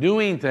ourselves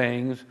doing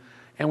things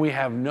and we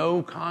have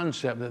no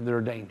concept that they're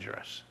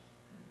dangerous.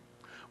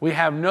 We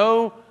have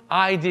no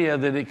idea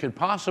that it could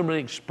possibly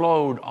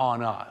explode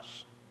on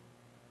us.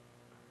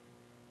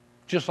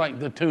 Just like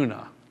the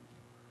tuna.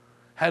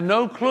 Had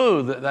no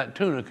clue that that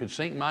tuna could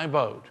sink my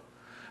boat.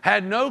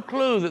 Had no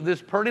clue that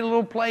this pretty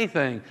little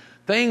plaything,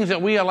 things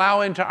that we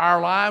allow into our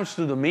lives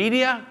through the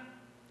media,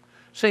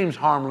 seems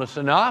harmless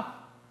enough.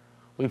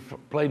 We've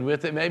played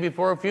with it maybe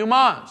for a few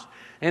months.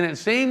 And it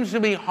seems to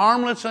be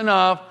harmless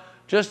enough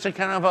just to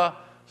kind of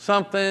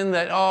something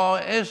that, oh,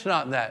 it's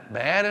not that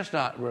bad. It's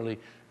not really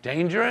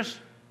dangerous.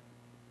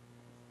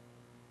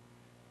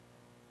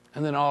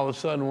 And then all of a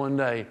sudden one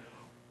day,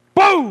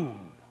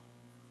 boom,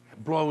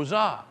 it blows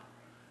up.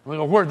 And we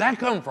go, where'd that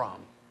come from?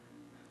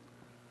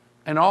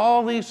 And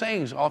all these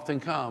things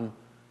often come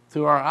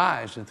through our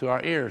eyes and through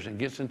our ears and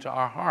gets into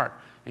our heart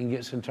and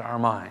gets into our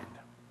mind.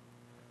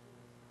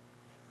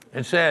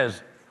 It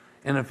says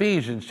in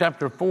Ephesians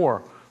chapter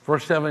 4,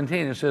 verse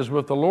 17, it says,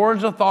 with the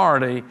Lord's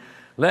authority,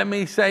 let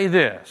me say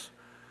this,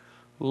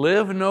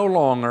 live no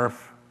longer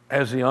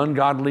as the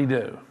ungodly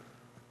do.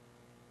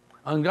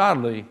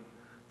 Ungodly,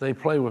 they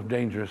play with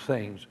dangerous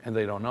things and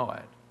they don't know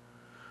it.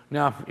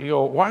 Now, if you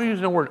go, why are you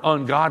using the word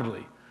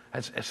ungodly?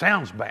 It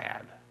sounds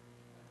bad.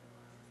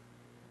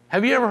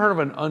 Have you ever heard of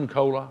an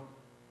uncola?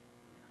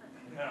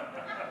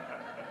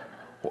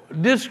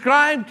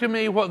 Describe to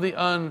me what the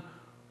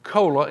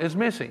uncola is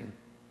missing.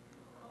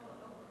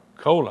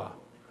 Cola.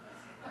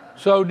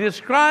 So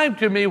describe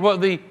to me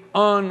what the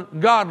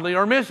ungodly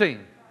are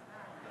missing.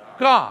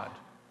 God.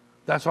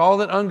 That's all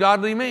that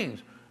ungodly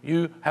means.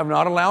 You have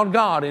not allowed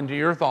God into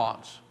your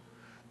thoughts,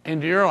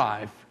 into your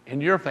life,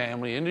 into your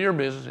family, into your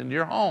business, into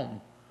your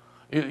home.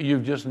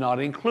 You've just not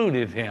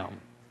included Him.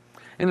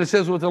 And it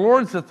says, with the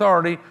Lord's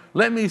authority,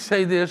 let me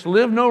say this,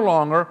 live no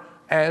longer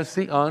as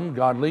the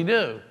ungodly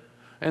do.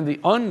 And the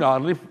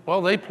ungodly,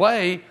 well, they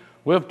play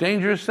with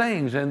dangerous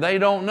things, and they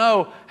don't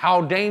know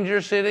how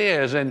dangerous it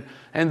is, and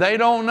they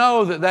don't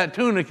know that that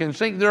tuna can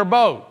sink their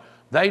boat.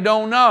 They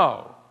don't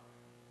know.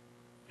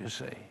 You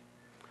see.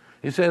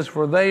 It says,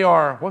 for they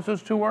are, what's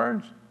those two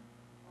words?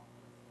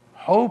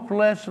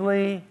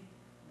 Hopelessly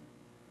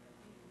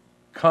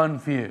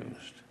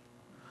confused.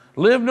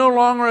 Live no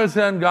longer as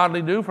the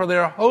ungodly do, for they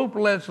are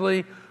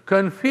hopelessly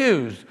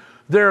confused.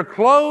 Their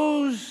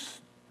closed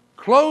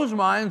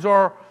minds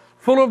are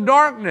full of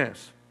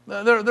darkness.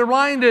 They're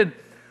blinded.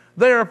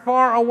 They are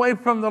far away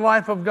from the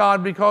life of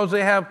God because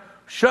they have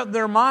shut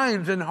their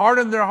minds and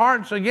hardened their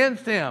hearts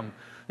against Him.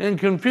 And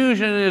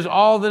confusion is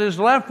all that is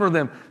left for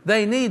them.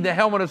 They need the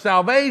helmet of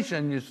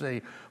salvation, you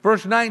see.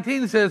 Verse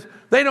 19 says,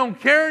 they don't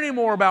care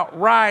anymore about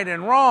right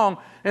and wrong,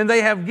 and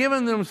they have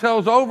given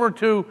themselves over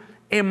to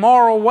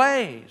immoral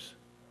ways.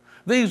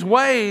 These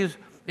ways,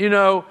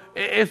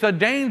 it's a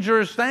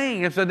dangerous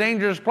thing. It's a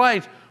dangerous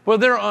place. But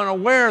they're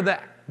unaware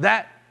that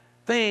that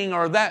thing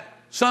or that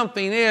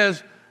something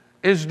is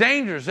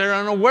dangerous. They're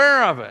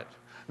unaware of it.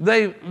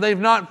 They've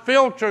not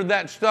filtered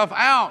that stuff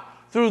out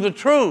through the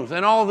truth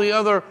and all the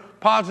other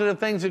positive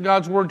things that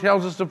God's Word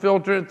tells us to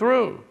filter it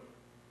through.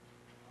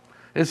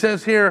 It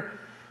says here,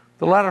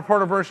 the latter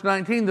part of verse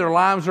 19, their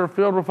lives are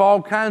filled with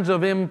all kinds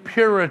of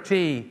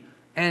impurity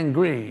and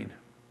greed.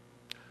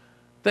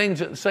 Things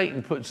that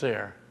Satan puts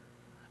there.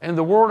 And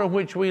the world in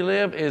which we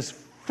live is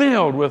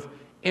filled with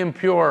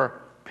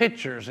impure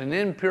pictures and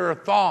impure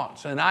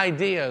thoughts and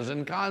ideas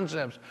and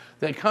concepts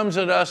that comes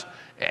at us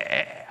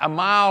a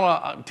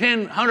mile,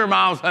 100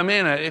 miles a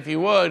minute, if you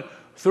would,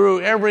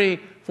 through every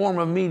form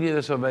of media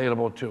that's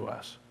available to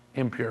us.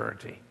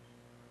 Impurity.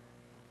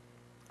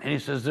 And he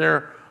says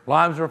their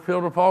lives are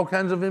filled with all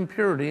kinds of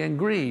impurity and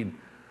greed.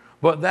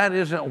 But that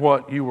isn't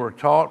what you were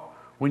taught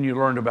when you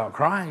learned about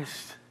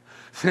Christ.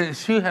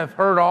 Since you have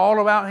heard all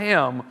about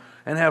Him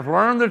and have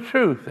learned the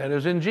truth that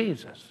is in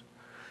Jesus.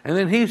 And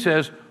then he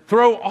says,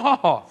 throw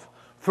off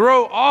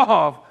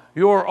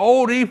your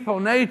old evil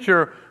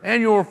nature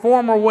and your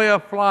former way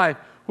of life,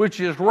 which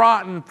is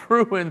rotten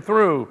through and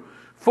through,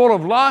 full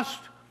of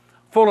lust,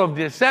 full of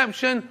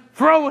deception.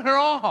 Throw it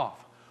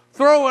off.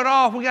 Throw it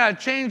off. We got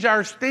to change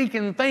our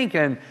stinking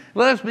thinking.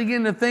 Let's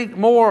begin to think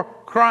more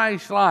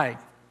Christ-like,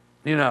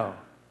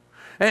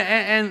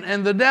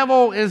 And the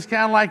devil is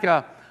kind of like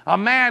a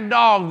mad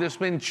dog that's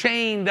been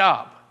chained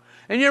up.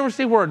 And you ever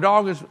see where a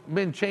dog has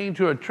been chained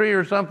to a tree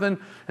or something,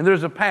 and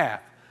there's a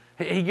path?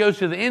 He goes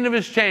to the end of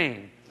his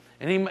chain,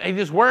 and he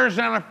just wears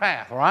down a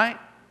path, right?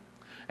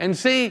 And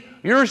see,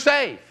 you're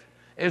safe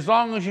as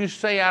long as you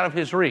stay out of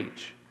his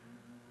reach.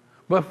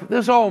 But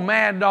this old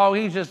mad dog,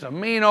 he's just a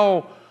mean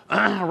old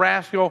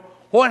rascal.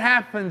 What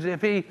happens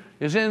if he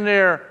is in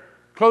there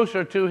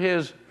closer to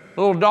his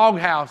little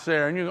doghouse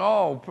there, and you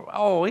go,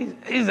 oh,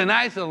 he's a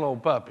nice little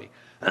old puppy.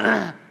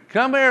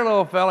 Come here,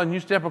 little fella, and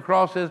you step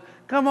across his,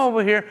 come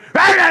over here.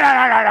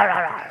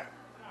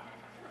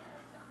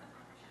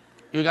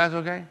 You guys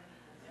okay?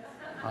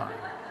 All right.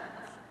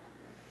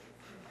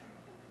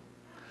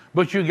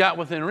 But you got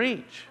within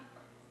reach.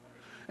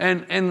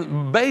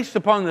 And based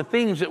upon the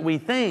things that we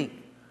think,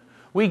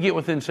 we get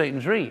within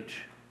Satan's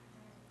reach.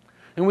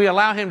 And we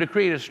allow him to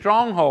create a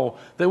stronghold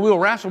that we'll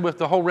wrestle with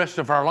the whole rest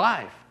of our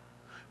life.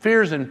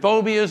 Fears and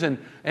phobias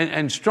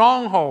and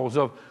strongholds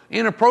of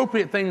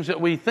inappropriate things that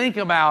we think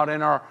about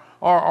and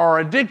are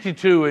addicted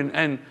to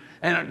and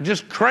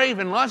just crave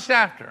and lust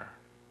after.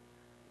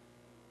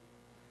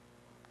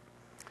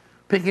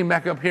 Picking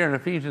back up here in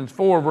Ephesians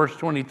 4, verse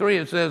 23,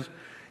 it says,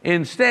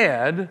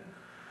 instead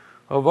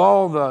of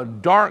all the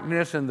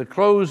darkness and the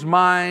closed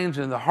minds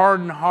and the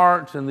hardened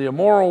hearts and the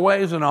immoral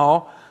ways and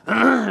all,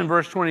 in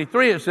verse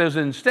 23 it says,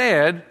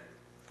 instead,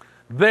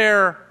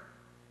 there,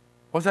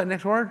 what's that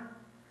next word?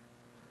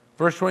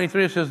 Verse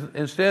 23 it says,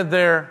 instead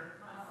there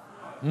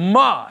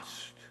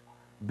must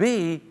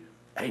be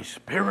a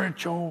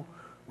spiritual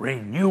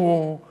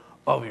renewal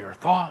of your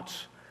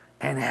thoughts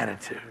and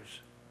attitudes.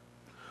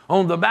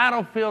 On the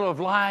battlefield of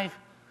life,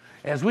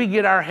 as we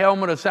get our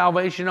helmet of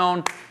salvation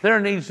on, there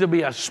needs to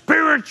be a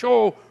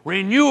spiritual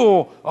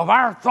renewal of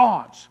our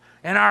thoughts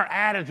and our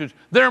attitudes.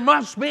 There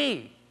must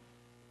be.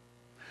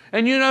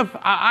 And you know,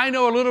 I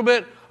know a little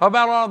bit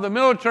about all the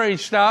military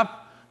stuff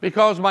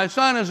because my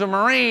son is a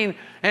Marine,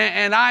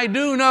 and I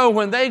do know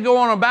when they go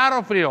on a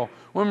battlefield,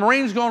 when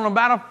Marines go on a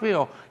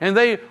battlefield and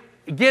they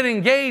get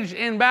engaged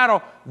in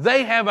battle,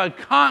 they have a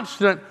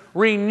constant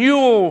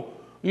renewal,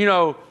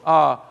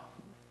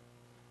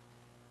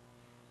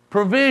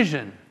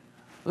 provision.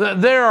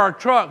 There are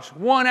trucks,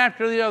 one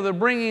after the other,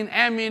 bringing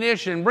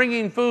ammunition,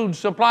 bringing food,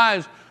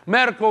 supplies,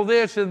 medical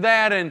this and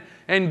that,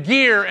 and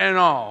gear and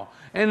all.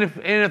 And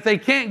if they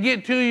can't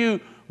get to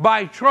you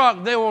by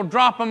truck, they will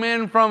drop them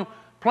in from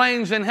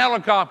planes and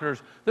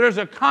helicopters. There's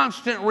a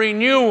constant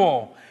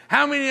renewal.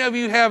 How many of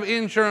you have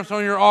insurance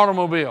on your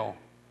automobile?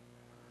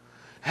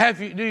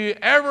 Do you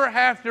ever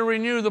have to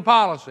renew the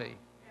policy?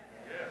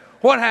 Yes.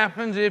 What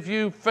happens if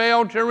you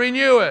fail to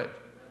renew it?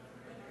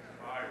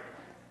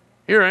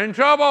 You're in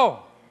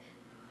trouble.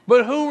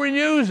 But who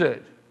renews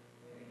it?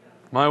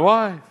 My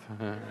wife.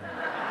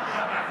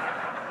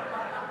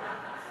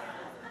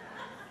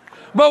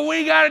 But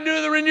we got to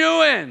do the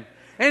renewing.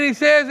 And he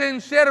says,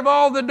 instead of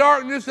all the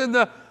darkness and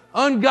the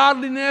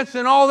ungodliness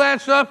and all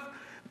that stuff,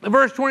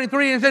 verse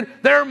 23, he said,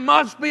 there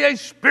must be a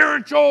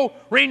spiritual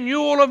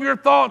renewal of your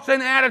thoughts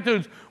and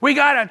attitudes. We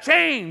got to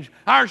change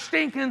our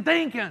stinking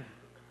thinking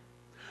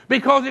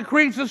because it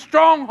creates a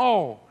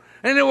stronghold.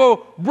 And it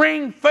will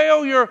bring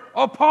failure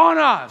upon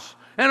us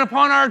and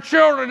upon our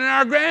children and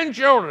our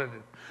grandchildren.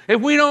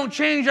 If we don't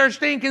change our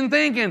stinking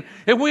thinking,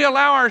 if we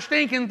allow our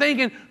stinking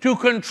thinking to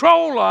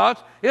control us,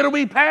 it'll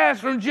be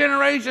passed from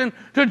generation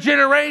to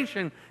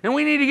generation. And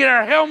we need to get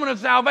our helmet of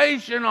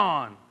salvation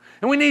on.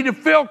 And we need to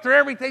filter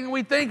everything that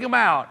we think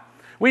about.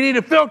 We need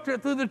to filter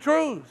it through the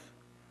truth.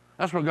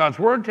 That's what God's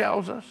Word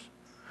tells us.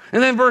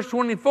 And then verse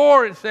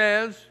 24 it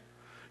says,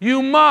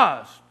 you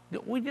must.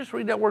 Did we just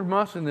read that word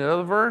must in the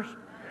other verse?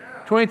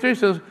 23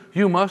 says,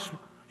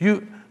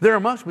 there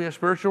must be a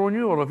spiritual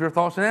renewal of your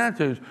thoughts and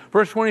attitudes.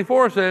 Verse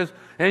 24 says,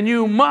 and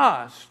you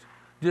must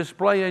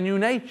display a new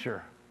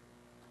nature.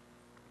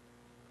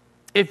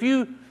 If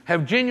you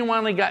have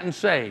genuinely gotten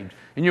saved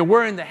and you're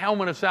wearing the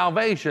helmet of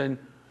salvation,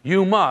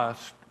 you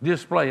must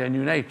display a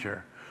new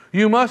nature.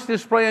 You must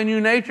display a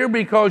new nature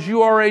because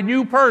you are a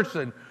new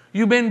person.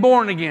 You've been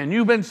born again.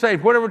 You've been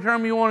saved, whatever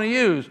term you want to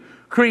use.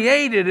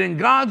 Created in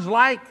God's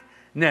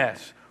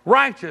likeness.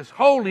 Righteous,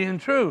 holy,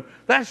 and true.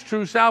 That's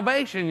true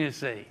salvation, you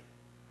see.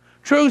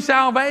 True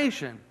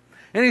salvation.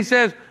 And he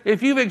says,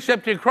 if you've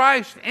accepted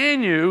Christ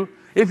in you,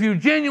 if you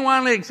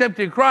genuinely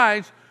accepted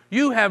Christ,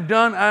 you have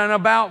done an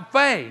about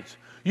face.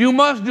 You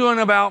must do an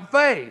about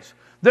face.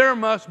 There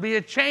must be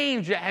a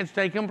change that has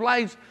taken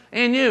place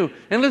in you.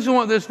 And listen to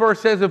what this verse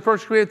says in 1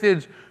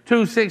 Corinthians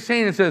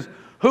 2:16. It says,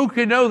 who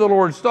can know the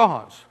Lord's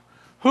thoughts?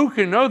 Who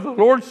can know the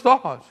Lord's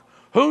thoughts?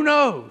 Who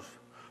knows?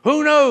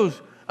 Who knows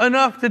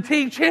enough to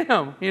teach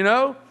him, you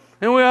know?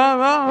 And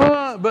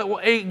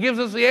but it gives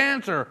us the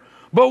answer.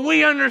 But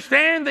we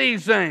understand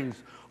these things,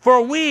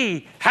 for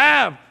we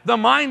have the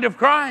mind of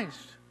Christ.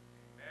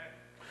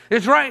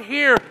 It's right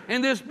here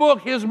in this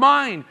book, his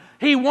mind.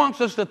 He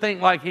wants us to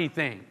think like he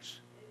thinks.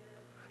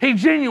 He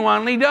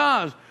genuinely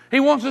does. He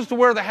wants us to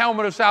wear the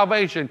helmet of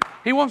salvation.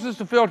 He wants us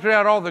to filter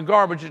out all the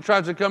garbage that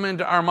tries to come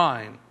into our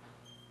mind,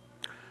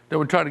 that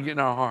would try to get in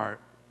our heart.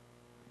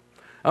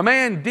 A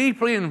man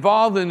deeply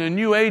involved in the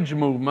New Age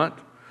movement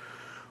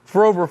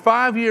for over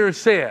 5 years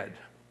said,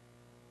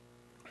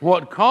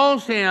 what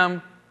caused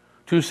him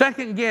to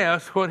second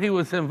guess what he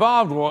was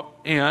involved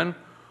in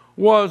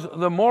was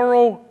the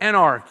moral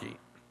anarchy.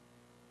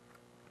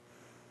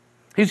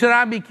 He said,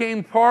 I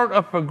became part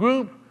of a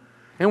group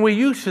And we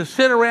used to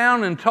sit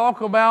around and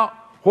talk about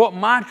what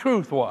my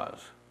truth was.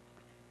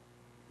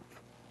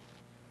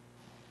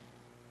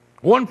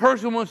 One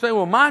person will say,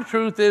 well, my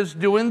truth is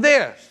doing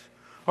this,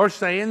 or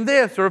saying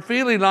this, or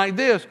feeling like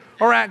this,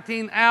 or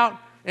acting out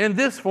in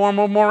this form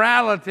of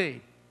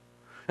morality.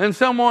 And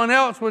someone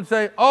else would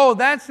say, oh,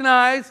 that's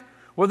nice.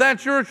 Well,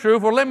 that's your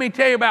truth. Well, let me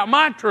tell you about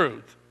my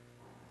truth.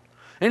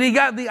 And he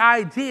got the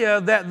idea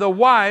that the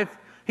wife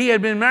he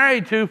had been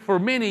married to for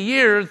many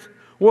years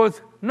was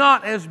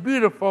not as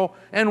beautiful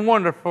and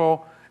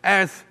wonderful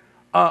as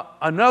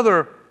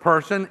another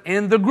person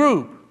in the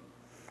group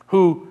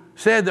who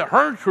said that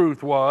her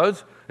truth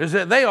is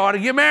that they ought to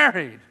get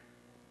married.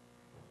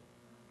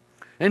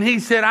 And he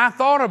said, I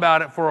thought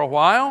about it for a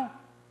while,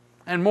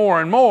 and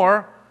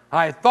more,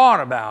 I thought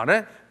about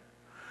it.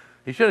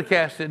 He should have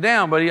cast it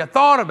down, but he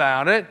thought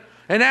about it,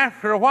 and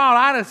after a while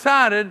I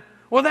decided,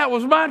 well, that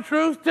was my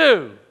truth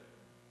too.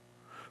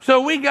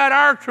 So we got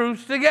our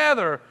truths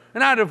together,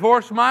 and I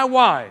divorced my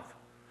wife.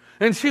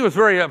 And she was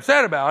very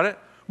upset about it,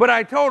 but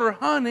I told her,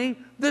 honey,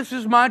 this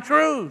is my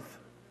truth.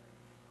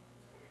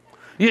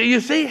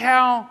 You see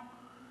how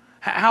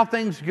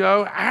things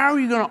go? How are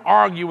you going to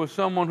argue with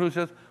someone who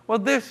says, well,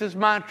 this is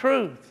my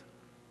truth?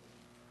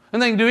 And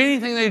they can do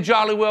anything they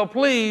jolly well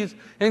please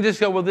and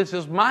just go, well, this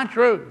is my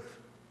truth.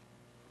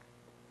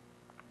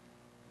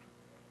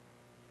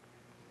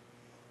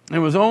 It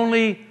was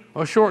only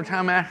a short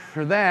time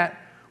after that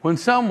when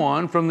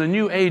someone from the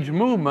New Age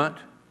movement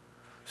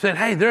said,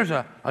 hey, there's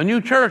a new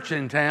church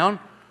in town.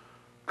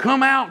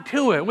 Come out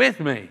to it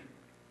with me.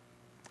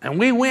 And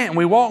we went and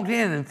we walked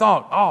in and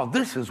thought, oh,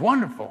 this is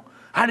wonderful.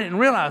 I didn't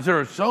realize there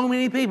are so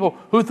many people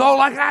who thought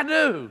like I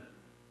do.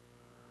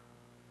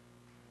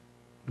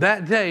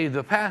 That day,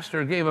 the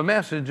pastor gave a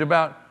message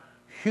about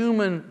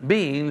human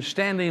beings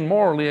standing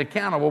morally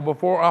accountable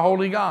before a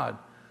holy God.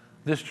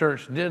 This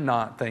church did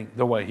not think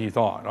the way he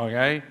thought,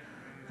 okay?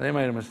 They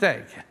made a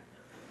mistake.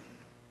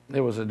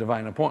 It was a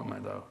divine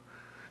appointment, though.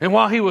 And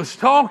while he was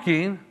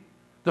talking,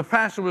 the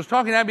pastor was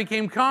talking, I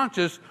became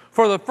conscious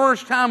for the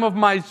first time of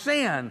my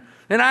sin.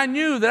 And I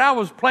knew that I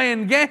was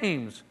playing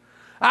games.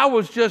 I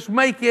was just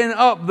making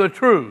up the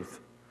truth.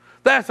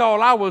 That's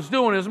all I was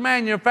doing, is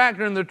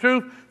manufacturing the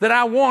truth that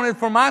I wanted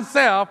for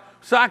myself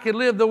so I could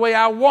live the way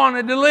I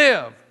wanted to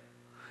live.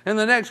 And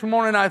the next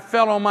morning I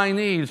fell on my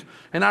knees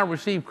and I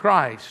received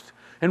Christ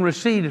and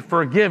received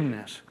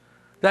forgiveness.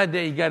 That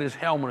day he got his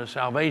helmet of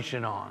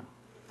salvation on.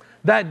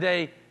 That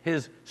day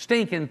his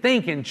stinking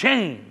thinking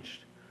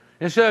changed.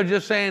 Instead of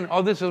just saying,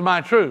 oh, this is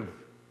my truth.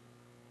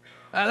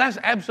 That's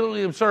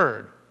absolutely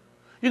absurd.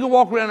 You can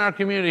walk around our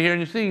community here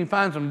and you can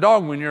find some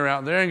dog manure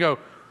out there and go,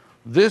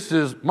 this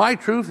is, my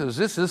truth is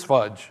this is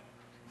fudge.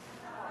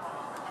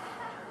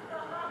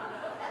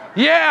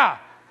 Yeah,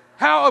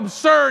 how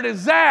absurd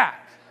is that?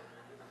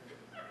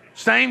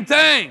 Same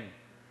thing.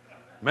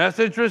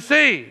 Message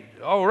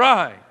received. All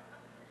right.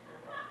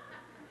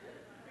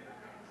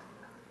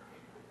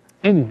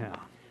 Anyhow.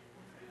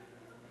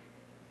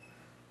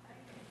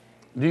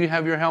 Do you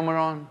have your helmet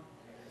on?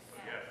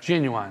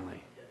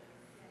 Genuinely.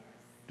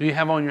 Do you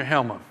have on your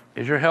helmet?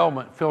 Is your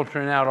helmet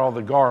filtering out all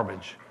the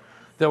garbage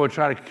that would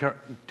try to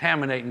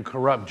contaminate and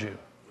corrupt you?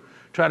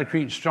 Try to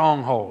create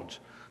strongholds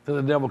that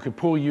the devil could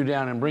pull you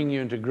down and bring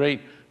you into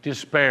great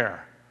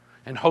despair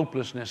and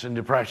hopelessness and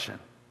depression.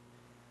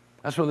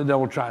 That's what the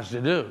devil tries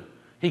to do.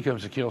 He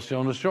comes to kill, steal,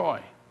 and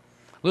destroy.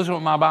 Listen to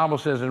what my Bible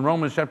says in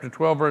Romans chapter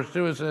 12, verse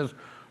 2. It says,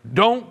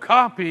 don't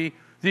copy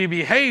the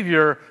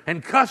behavior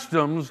and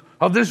customs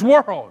of this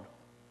world,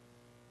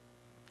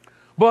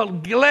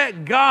 but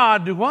let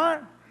God do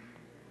what?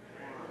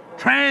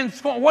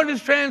 Transform. What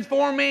does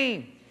transform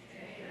mean?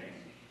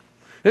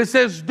 It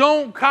says,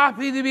 don't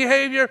copy the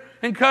behavior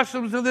and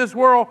customs of this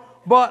world,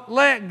 but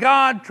let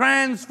God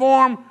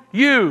transform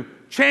you,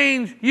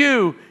 change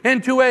you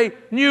into a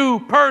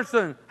new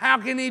person. How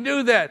can he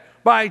do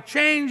that? By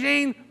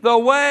changing the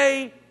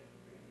way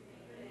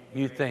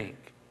you think.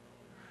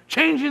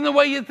 Changing the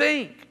way you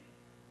think.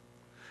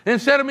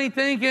 Instead of me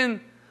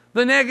thinking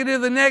the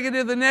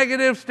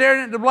negative,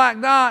 staring at the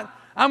black dot,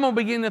 I'm going to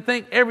begin to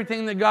think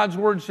everything that God's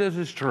Word says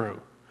is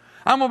true.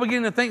 I'm going to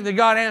begin to think that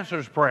God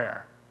answers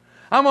prayer.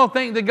 I'm going to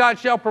think that God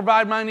shall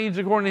provide my needs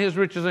according to His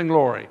riches and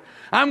glory.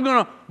 I'm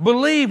going to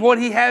believe what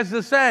He has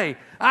to say.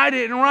 I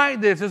didn't write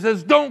this. It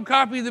says, don't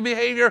copy the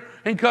behavior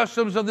and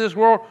customs of this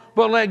world,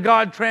 but let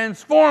God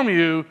transform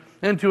you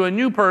into a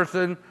new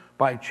person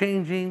by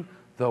changing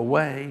the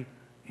way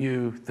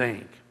you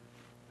think.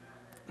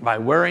 By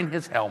wearing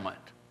His helmet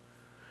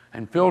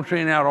and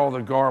filtering out all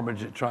the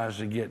garbage that tries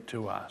to get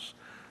to us.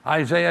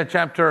 Isaiah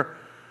chapter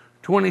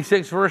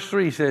 26 verse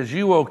 3 says,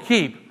 you will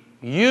keep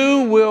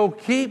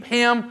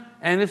him,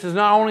 and this is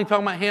not only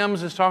talking about him,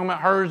 it's talking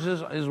about hers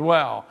as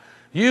well.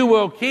 You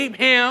will keep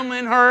him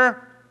and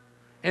her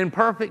in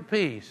perfect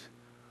peace,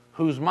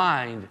 whose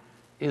mind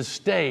is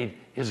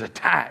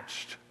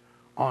attached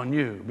on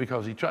you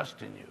because he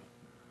trusts in you.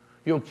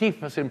 You'll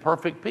keep us in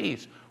perfect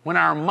peace when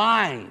our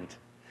mind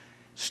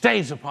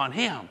stays upon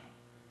him.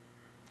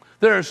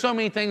 There are so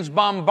many things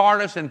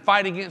bombard us and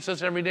fight against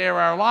us every day of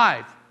our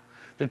life.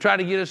 to try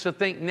to get us to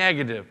think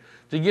negative,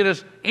 to get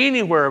us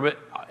anywhere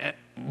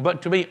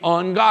but to be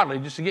ungodly,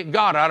 just to get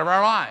God out of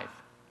our life.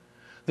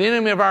 The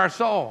enemy of our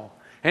soul.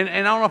 And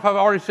I don't know if I've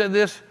already said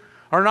this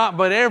or not,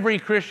 but every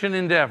Christian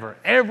endeavor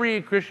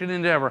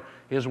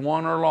is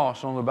won or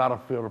lost on the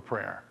battlefield of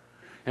prayer.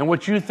 And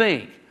what you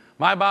think,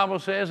 my Bible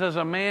says, as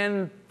a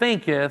man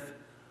thinketh,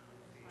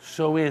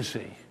 so is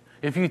he.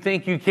 If you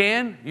think you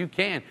can, you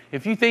can.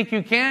 If you think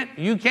you can't,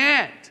 you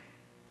can't.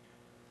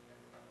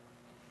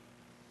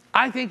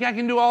 I think I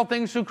can do all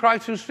things through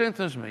Christ who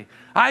strengthens me.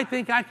 I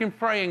think I can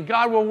pray and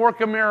God will work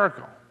a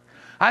miracle.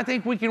 I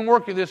think we can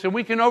work at this and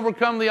we can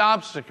overcome the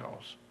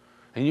obstacles.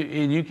 And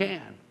you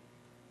can.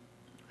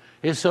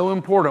 It's so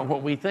important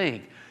what we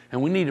think.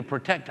 And we need to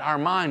protect our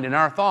mind and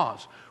our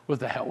thoughts with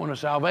the helmet of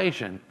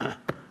salvation. And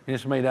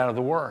it's made out of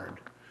the Word.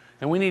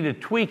 And we need to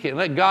tweak it and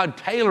let God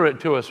tailor it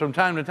to us from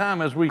time to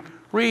time as we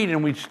read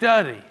and we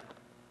study.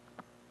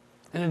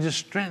 And it just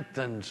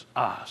strengthens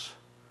us.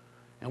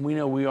 And we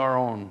know we are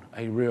on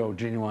a real,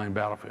 genuine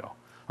battlefield.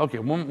 Okay,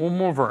 one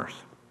more verse.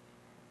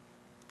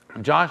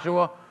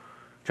 Joshua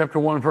chapter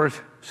 1, verse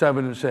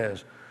 7, it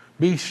says,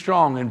 "Be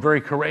strong and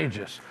very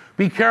courageous.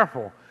 Be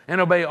careful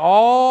and obey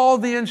all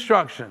the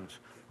instructions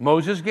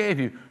Moses gave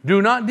you.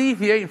 Do not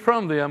deviate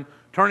from them,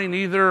 turning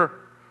either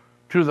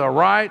to the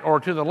right or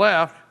to the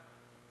left."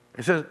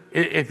 It says,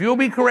 if you'll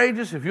be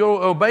courageous, if you'll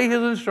obey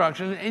his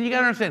instructions, and you got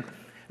to understand,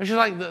 it's just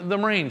like the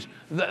Marines.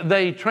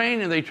 They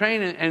train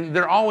and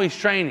they're always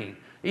training.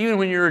 Even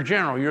when you're a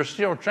general, you're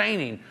still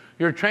training.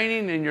 You're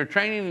training and you're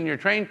training and you're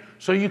training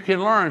so you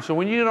can learn. So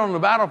when you get on the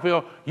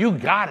battlefield, you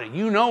got it.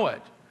 You know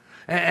it.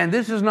 And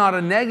this is not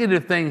a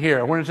negative thing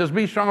here. When it says,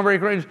 be strong and very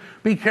courageous,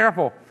 be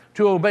careful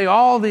to obey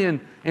all the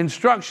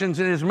instructions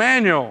in his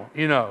manual,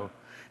 you know.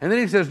 And then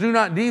he says, do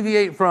not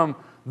deviate from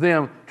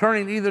them,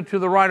 turning either to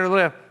the right or the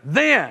left.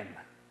 Then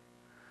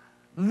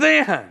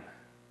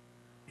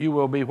you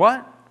will be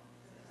what?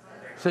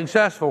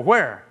 Successful.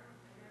 Where?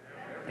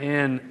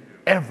 In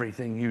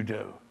everything you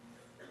do.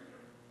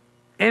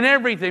 In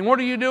everything. What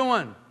are you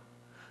doing?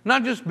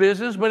 Not just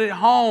business, but at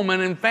home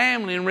and in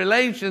family and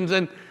relations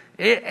and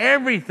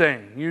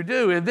everything you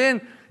do. And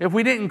then, if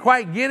we didn't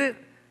quite get it,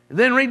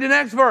 then read the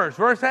next verse,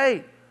 verse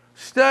 8.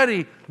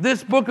 Study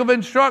this book of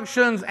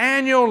instructions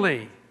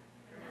annually.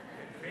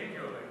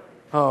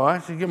 Oh, I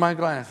should get my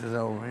glasses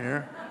over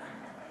here.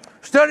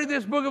 Study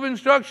this book of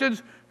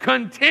instructions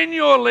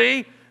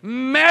continually.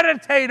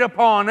 Meditate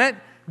upon it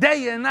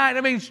day and night.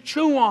 That means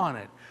chew on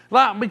it.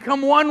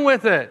 Become one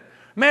with it.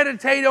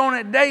 Meditate on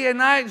it day and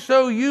night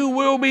so you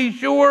will be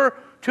sure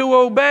to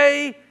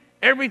obey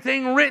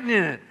everything written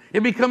in it.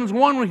 It becomes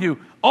one with you.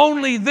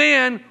 Only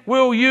then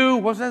will you,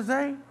 what's that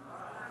say?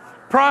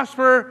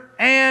 Prosper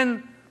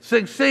and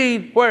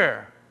succeed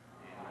where?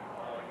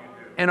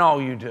 In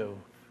all you do.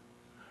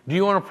 Do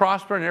you want to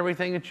prosper in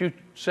everything that you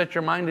set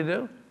your mind to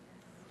do?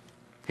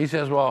 He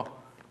says, well,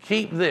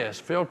 keep this,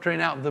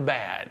 filtering out the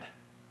bad.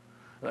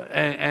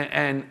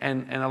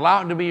 And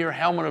allow it to be your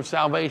helmet of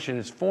salvation.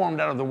 It's formed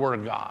out of the Word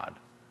of God.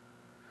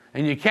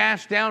 And you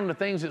cast down the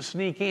things that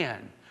sneak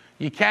in.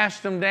 You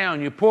cast them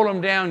down. You pull them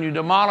down. You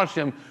demolish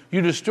them.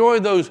 You destroy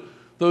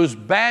those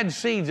bad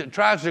seeds that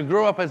tries to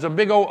grow up as a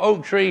big old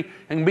oak tree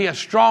and be a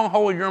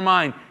stronghold in your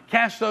mind.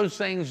 Cast those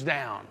things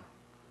down.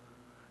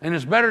 And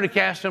it's better to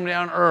cast them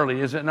down early,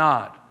 is it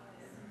not?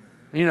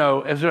 You know,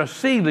 as a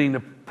seedling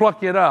to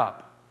pluck it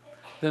up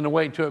than to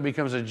wait till it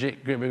becomes a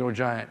great big old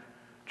giant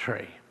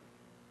tree.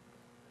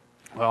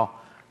 Well,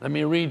 let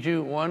me read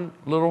you one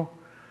little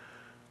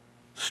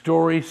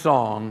story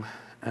song,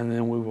 and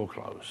then we will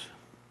close.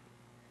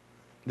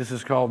 This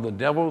is called The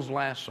Devil's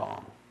Last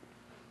Song.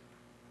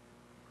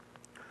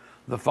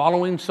 The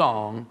following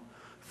song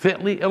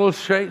fitly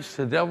illustrates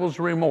the devil's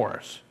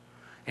remorse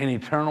and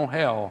eternal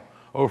hell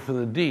over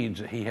the deeds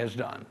that he has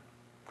done.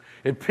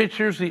 It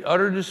pictures the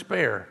utter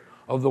despair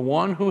of the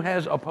one who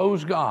has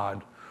opposed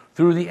God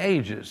through the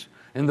ages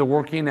in the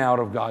working out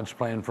of God's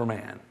plan for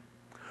man.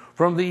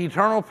 From the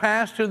eternal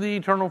past to the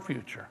eternal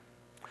future.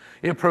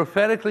 It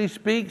prophetically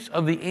speaks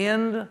of the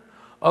end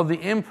of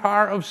the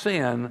empire of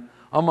sin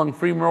among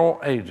free moral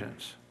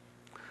agents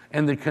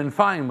and the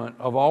confinement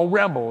of all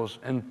rebels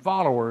and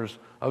followers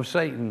of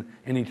Satan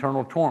in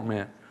eternal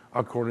torment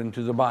according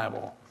to the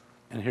Bible.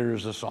 And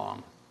here's the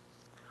song.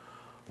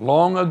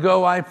 Long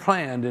ago I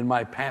planned in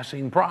my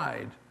passing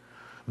pride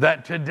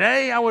that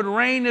today I would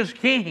reign as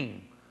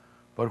king.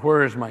 But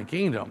where is my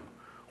kingdom?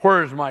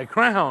 Where is my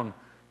crown?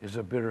 Is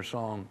a bitter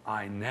song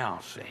I now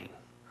sing.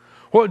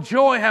 What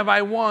joy have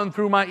I won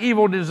through my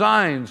evil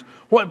designs?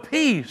 What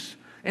peace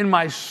in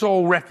my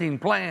soul-wrecking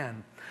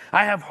plan?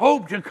 I have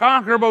hoped to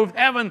conquer both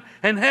heaven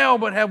and hell,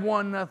 but have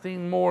won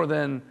nothing more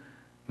than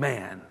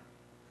man.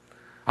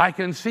 I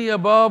can see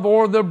above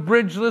o'er the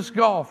bridgeless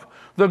gulf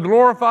the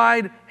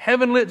glorified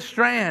heaven-lit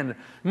strand.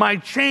 My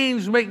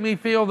chains make me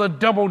feel the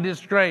double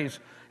disgrace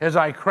as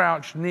I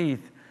crouch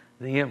neath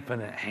the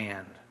infinite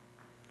hand.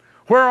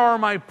 Where are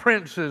my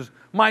princes,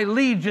 my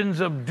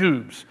legions of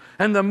dupes,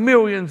 and the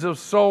millions of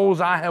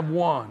souls I have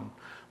won?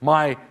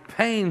 My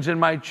pains and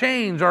my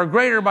chains are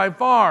greater by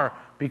far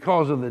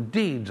because of the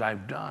deeds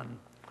I've done.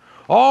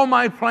 All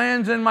my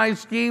plans and my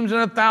schemes in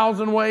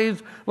 1,000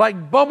 ways,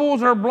 like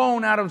bubbles, are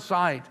blown out of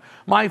sight.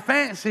 My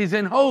fancies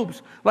and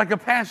hopes, like a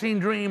passing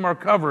dream, are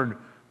covered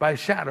by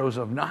shadows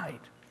of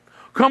night.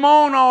 Come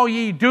on, all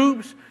ye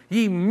dupes,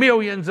 ye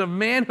millions of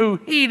men who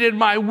heeded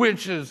my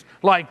wishes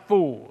like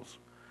fools.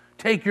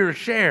 Take your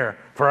share,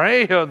 for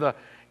the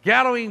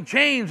gallowing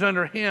chains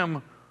under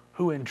him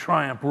who in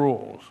triumph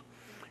rules.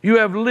 You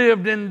have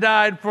lived and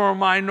died for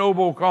my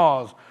noble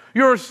cause.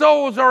 Your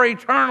souls are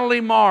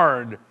eternally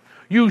marred.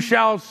 You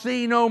shall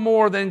see no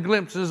more than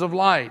glimpses of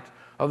light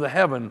of the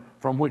heaven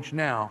from which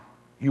now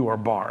you are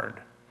barred.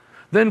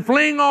 Then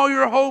fling all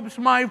your hopes,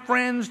 my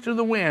friends, to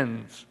the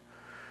winds.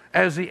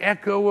 As the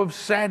echo of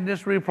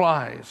sadness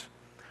replies,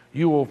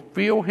 you will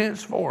feel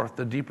henceforth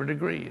the deeper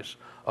degrees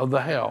of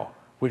the hell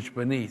which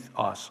beneath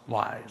us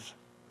lies.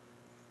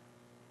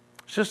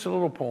 It's just a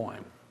little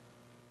poem.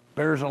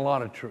 Bears a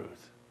lot of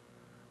truth.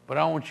 But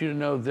I want you to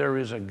know there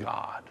is a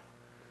God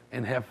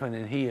in heaven,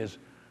 and he is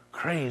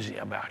crazy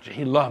about you.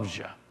 He loves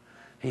you.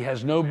 He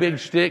has no big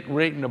stick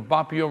waiting to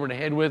bop you over the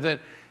head with it.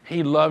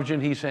 He loves you,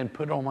 and he's saying,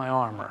 put on my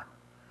armor.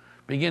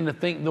 Begin to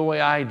think the way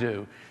I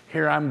do.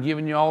 Here, I'm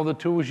giving you all the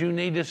tools you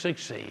need to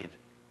succeed.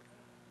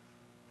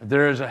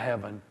 There is a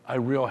heaven, a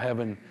real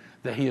heaven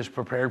that he has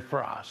prepared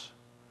for us.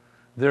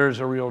 There is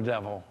a real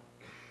devil.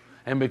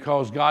 And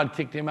because God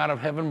kicked him out of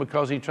heaven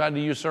because he tried to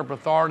usurp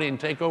authority and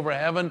take over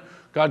heaven,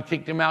 God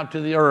kicked him out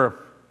to the earth.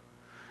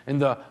 And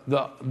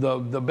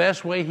the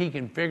best way he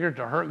can figure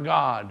to hurt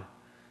God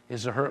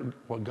is to hurt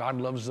what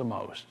God loves the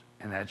most,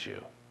 and that's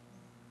you.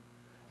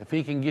 If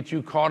he can get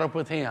you caught up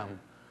with him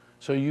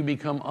so you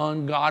become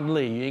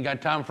ungodly, you ain't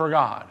got time for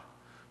God.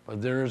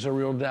 But there is a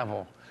real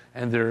devil,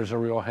 and there is a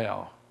real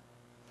hell.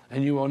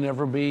 And you will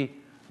never be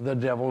the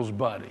devil's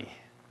buddy.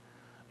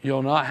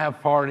 You'll not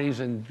have parties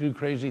and do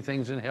crazy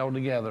things in hell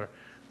together.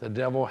 The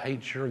devil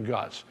hates your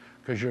guts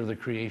because you're the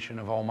creation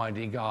of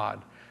Almighty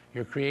God.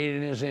 You're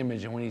created in his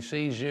image, and when he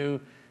sees you,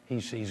 he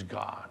sees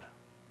God.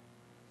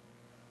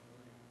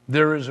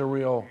 There is a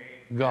real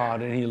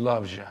God, and he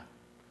loves you,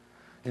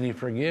 and he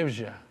forgives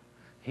you.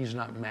 He's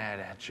not mad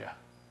at you.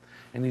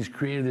 And he's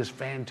created this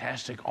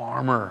fantastic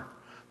armor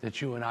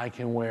that you and I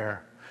can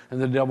wear, and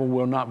the devil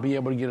will not be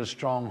able to get a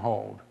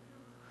stronghold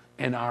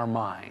in our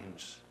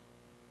minds.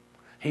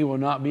 He will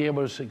not be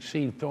able to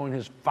succeed throwing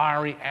his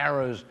fiery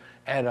arrows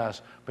at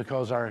us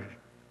because our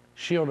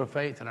shield of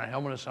faith and our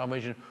helmet of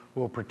salvation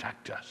will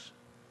protect us.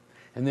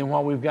 And then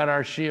while we've got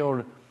our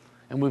shield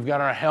and we've got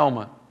our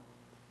helmet,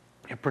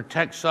 it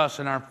protects us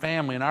and our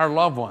family and our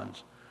loved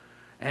ones.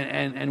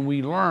 And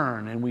we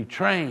learn and we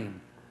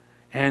train.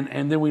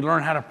 And then we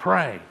learn how to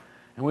pray.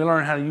 And we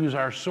learn how to use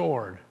our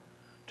sword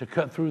to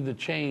cut through the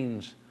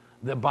chains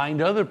that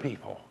bind other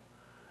people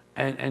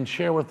and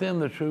share with them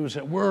the truths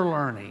that we're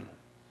learning.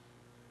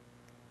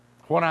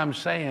 What I'm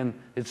saying,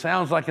 it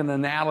sounds like an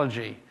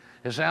analogy.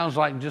 It sounds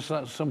like just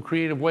some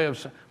creative way of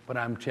saying, but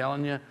I'm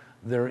telling you,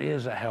 there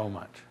is a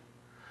helmet.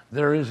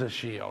 There is a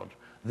shield.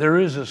 There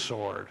is a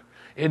sword.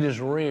 It is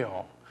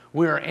real.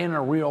 We are in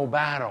a real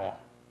battle.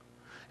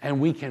 And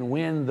we can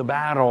win the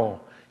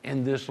battle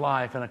in this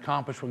life and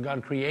accomplish what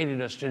God created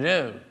us to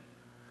do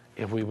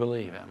if we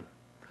believe him.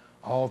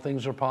 All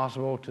things are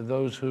possible to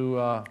those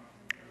who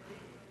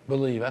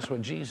believe. That's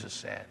what Jesus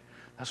said.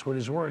 That's what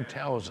his word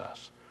tells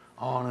us.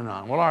 On and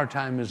on. Well, our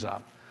time is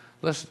up.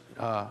 Let's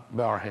bow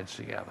our heads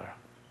together.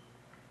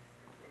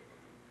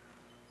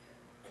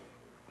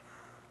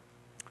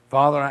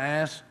 Father, I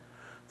ask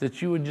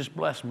that you would just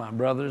bless my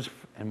brothers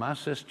and my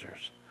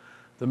sisters,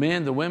 the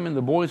men, the women,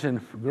 the boys and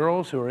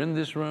girls who are in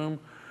this room,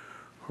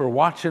 who are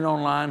watching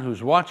online,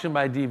 who's watching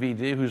by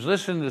DVD, who's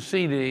listening to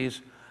CDs.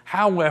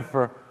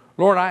 However,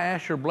 Lord, I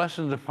ask your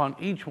blessings upon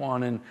each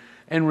one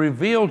and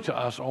reveal to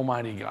us,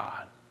 Almighty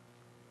God,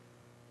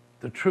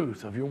 the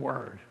truth of your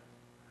word.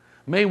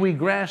 May we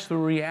grasp the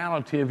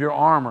reality of your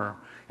armor,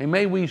 and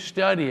may we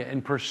study it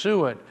and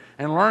pursue it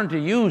and learn to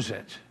use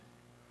it,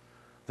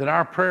 that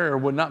our prayer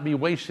would not be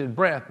wasted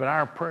breath, but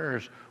our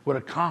prayers would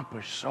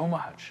accomplish so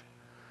much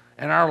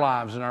in our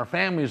lives, in our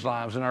families'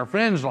 lives, in our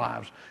friends'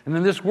 lives, and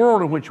in this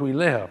world in which we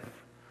live.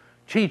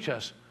 Teach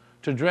us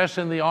to dress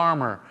in the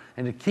armor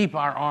and to keep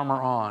our armor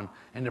on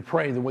and to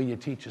pray the way you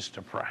teach us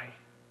to pray.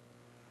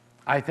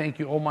 I thank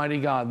you, Almighty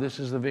God, this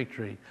is the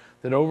victory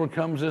that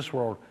overcomes this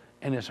world.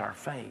 And it's our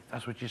faith.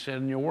 That's what you said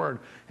in your word.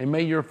 And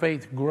may your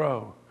faith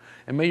grow.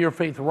 And may your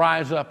faith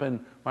rise up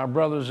in my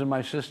brothers and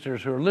my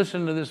sisters who are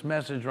listening to this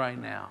message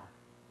right now.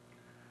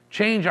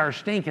 Change our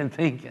stinking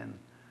thinking.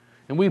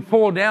 And we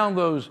pull down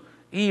those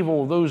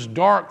evil, those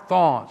dark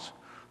thoughts,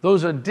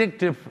 those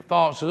addictive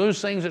thoughts,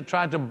 those things that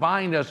try to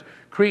bind us,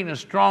 creating a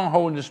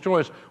stronghold and destroy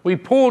us. We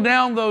pull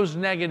down those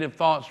negative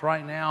thoughts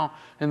right now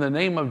in the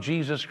name of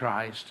Jesus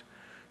Christ.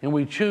 And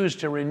we choose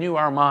to renew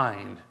our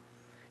mind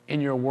in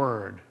your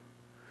word.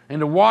 And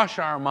to wash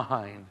our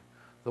mind,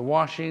 the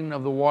washing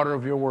of the water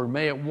of your word.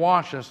 May it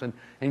wash us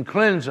and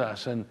cleanse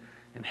us and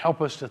help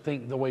us to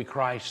think the way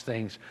Christ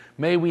thinks.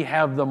 May we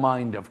have the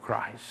mind of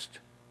Christ.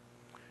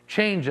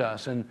 change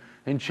us and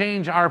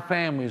change our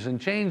families and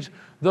change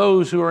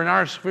those who are in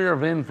our sphere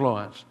of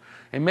influence.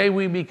 And may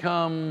we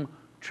become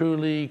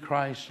truly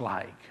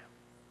Christ-like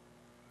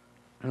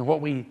in what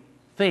we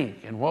think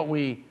and what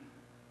we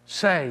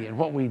say and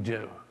what we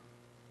do.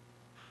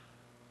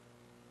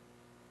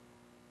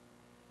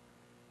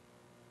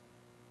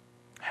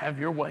 Have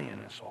your way in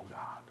us, oh God.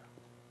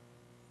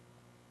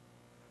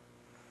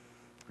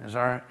 As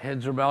our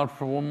heads are bowed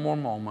for one more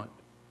moment,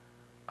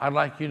 I'd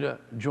like you to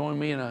join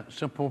me in a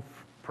simple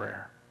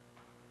prayer.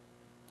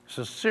 It's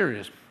a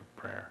serious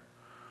prayer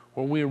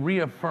where we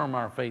reaffirm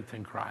our faith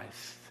in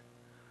Christ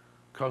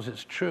because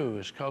it's true,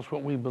 it's because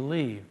what we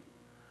believe.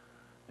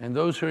 And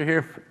those who are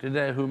here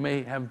today who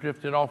may have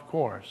drifted off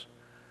course,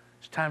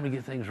 it's time to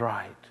get things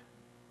right.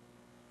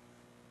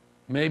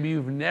 Maybe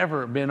you've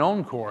never been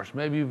on course.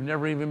 Maybe you've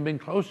never even been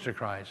close to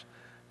Christ.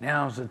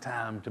 Now's the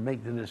time to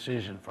make the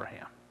decision for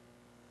Him.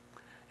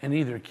 In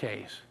either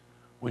case,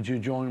 would you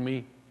join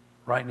me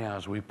right now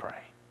as we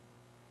pray?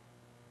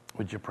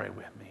 Would you pray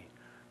with me?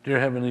 Dear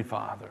Heavenly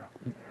Father,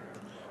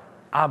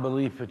 I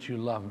believe that you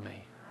love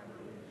me.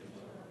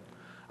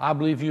 I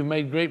believe you've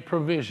made great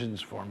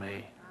provisions for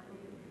me.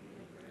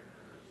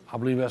 I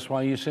believe that's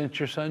why you sent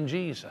your Son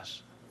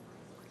Jesus.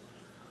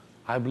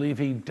 I believe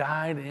He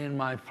died in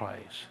my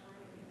place,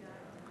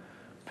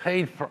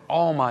 paid for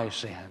all my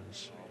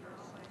sins.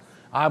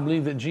 I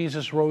believe that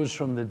Jesus rose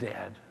from the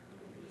dead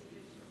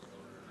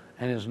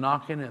and is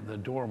knocking at the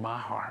door of my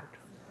heart.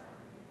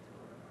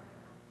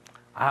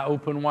 I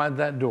open wide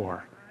that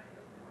door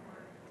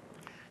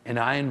and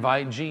I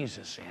invite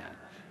Jesus in.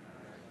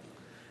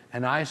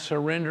 And I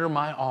surrender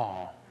my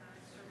all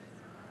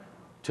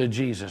to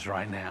Jesus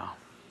right now.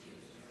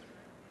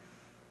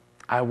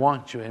 I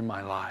want you in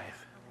my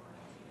life.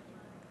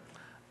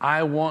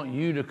 I want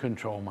you to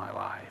control my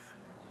life.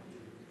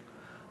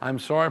 I'm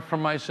sorry for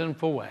my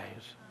sinful ways.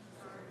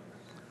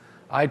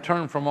 I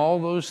turn from all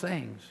those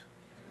things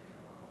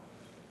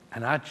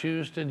and I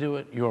choose to do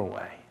it your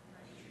way.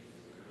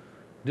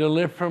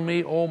 Deliver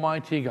me,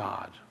 Almighty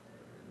God,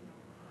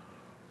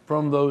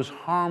 from those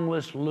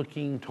harmless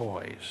looking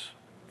toys.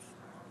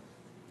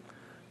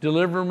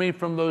 Deliver me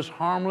from those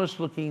harmless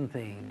looking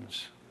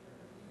things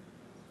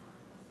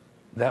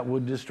that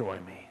would destroy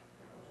me.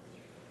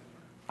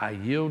 I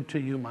yield to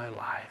you my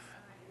life.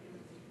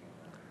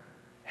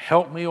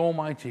 Help me,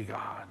 Almighty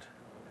God,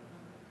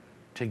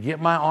 to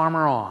get my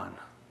armor on.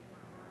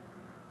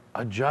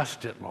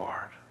 Adjust it,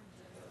 Lord,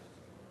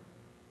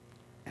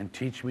 and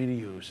teach me to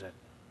use it.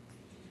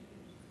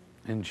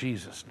 In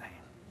Jesus' name,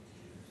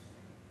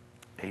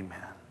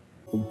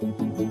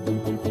 amen.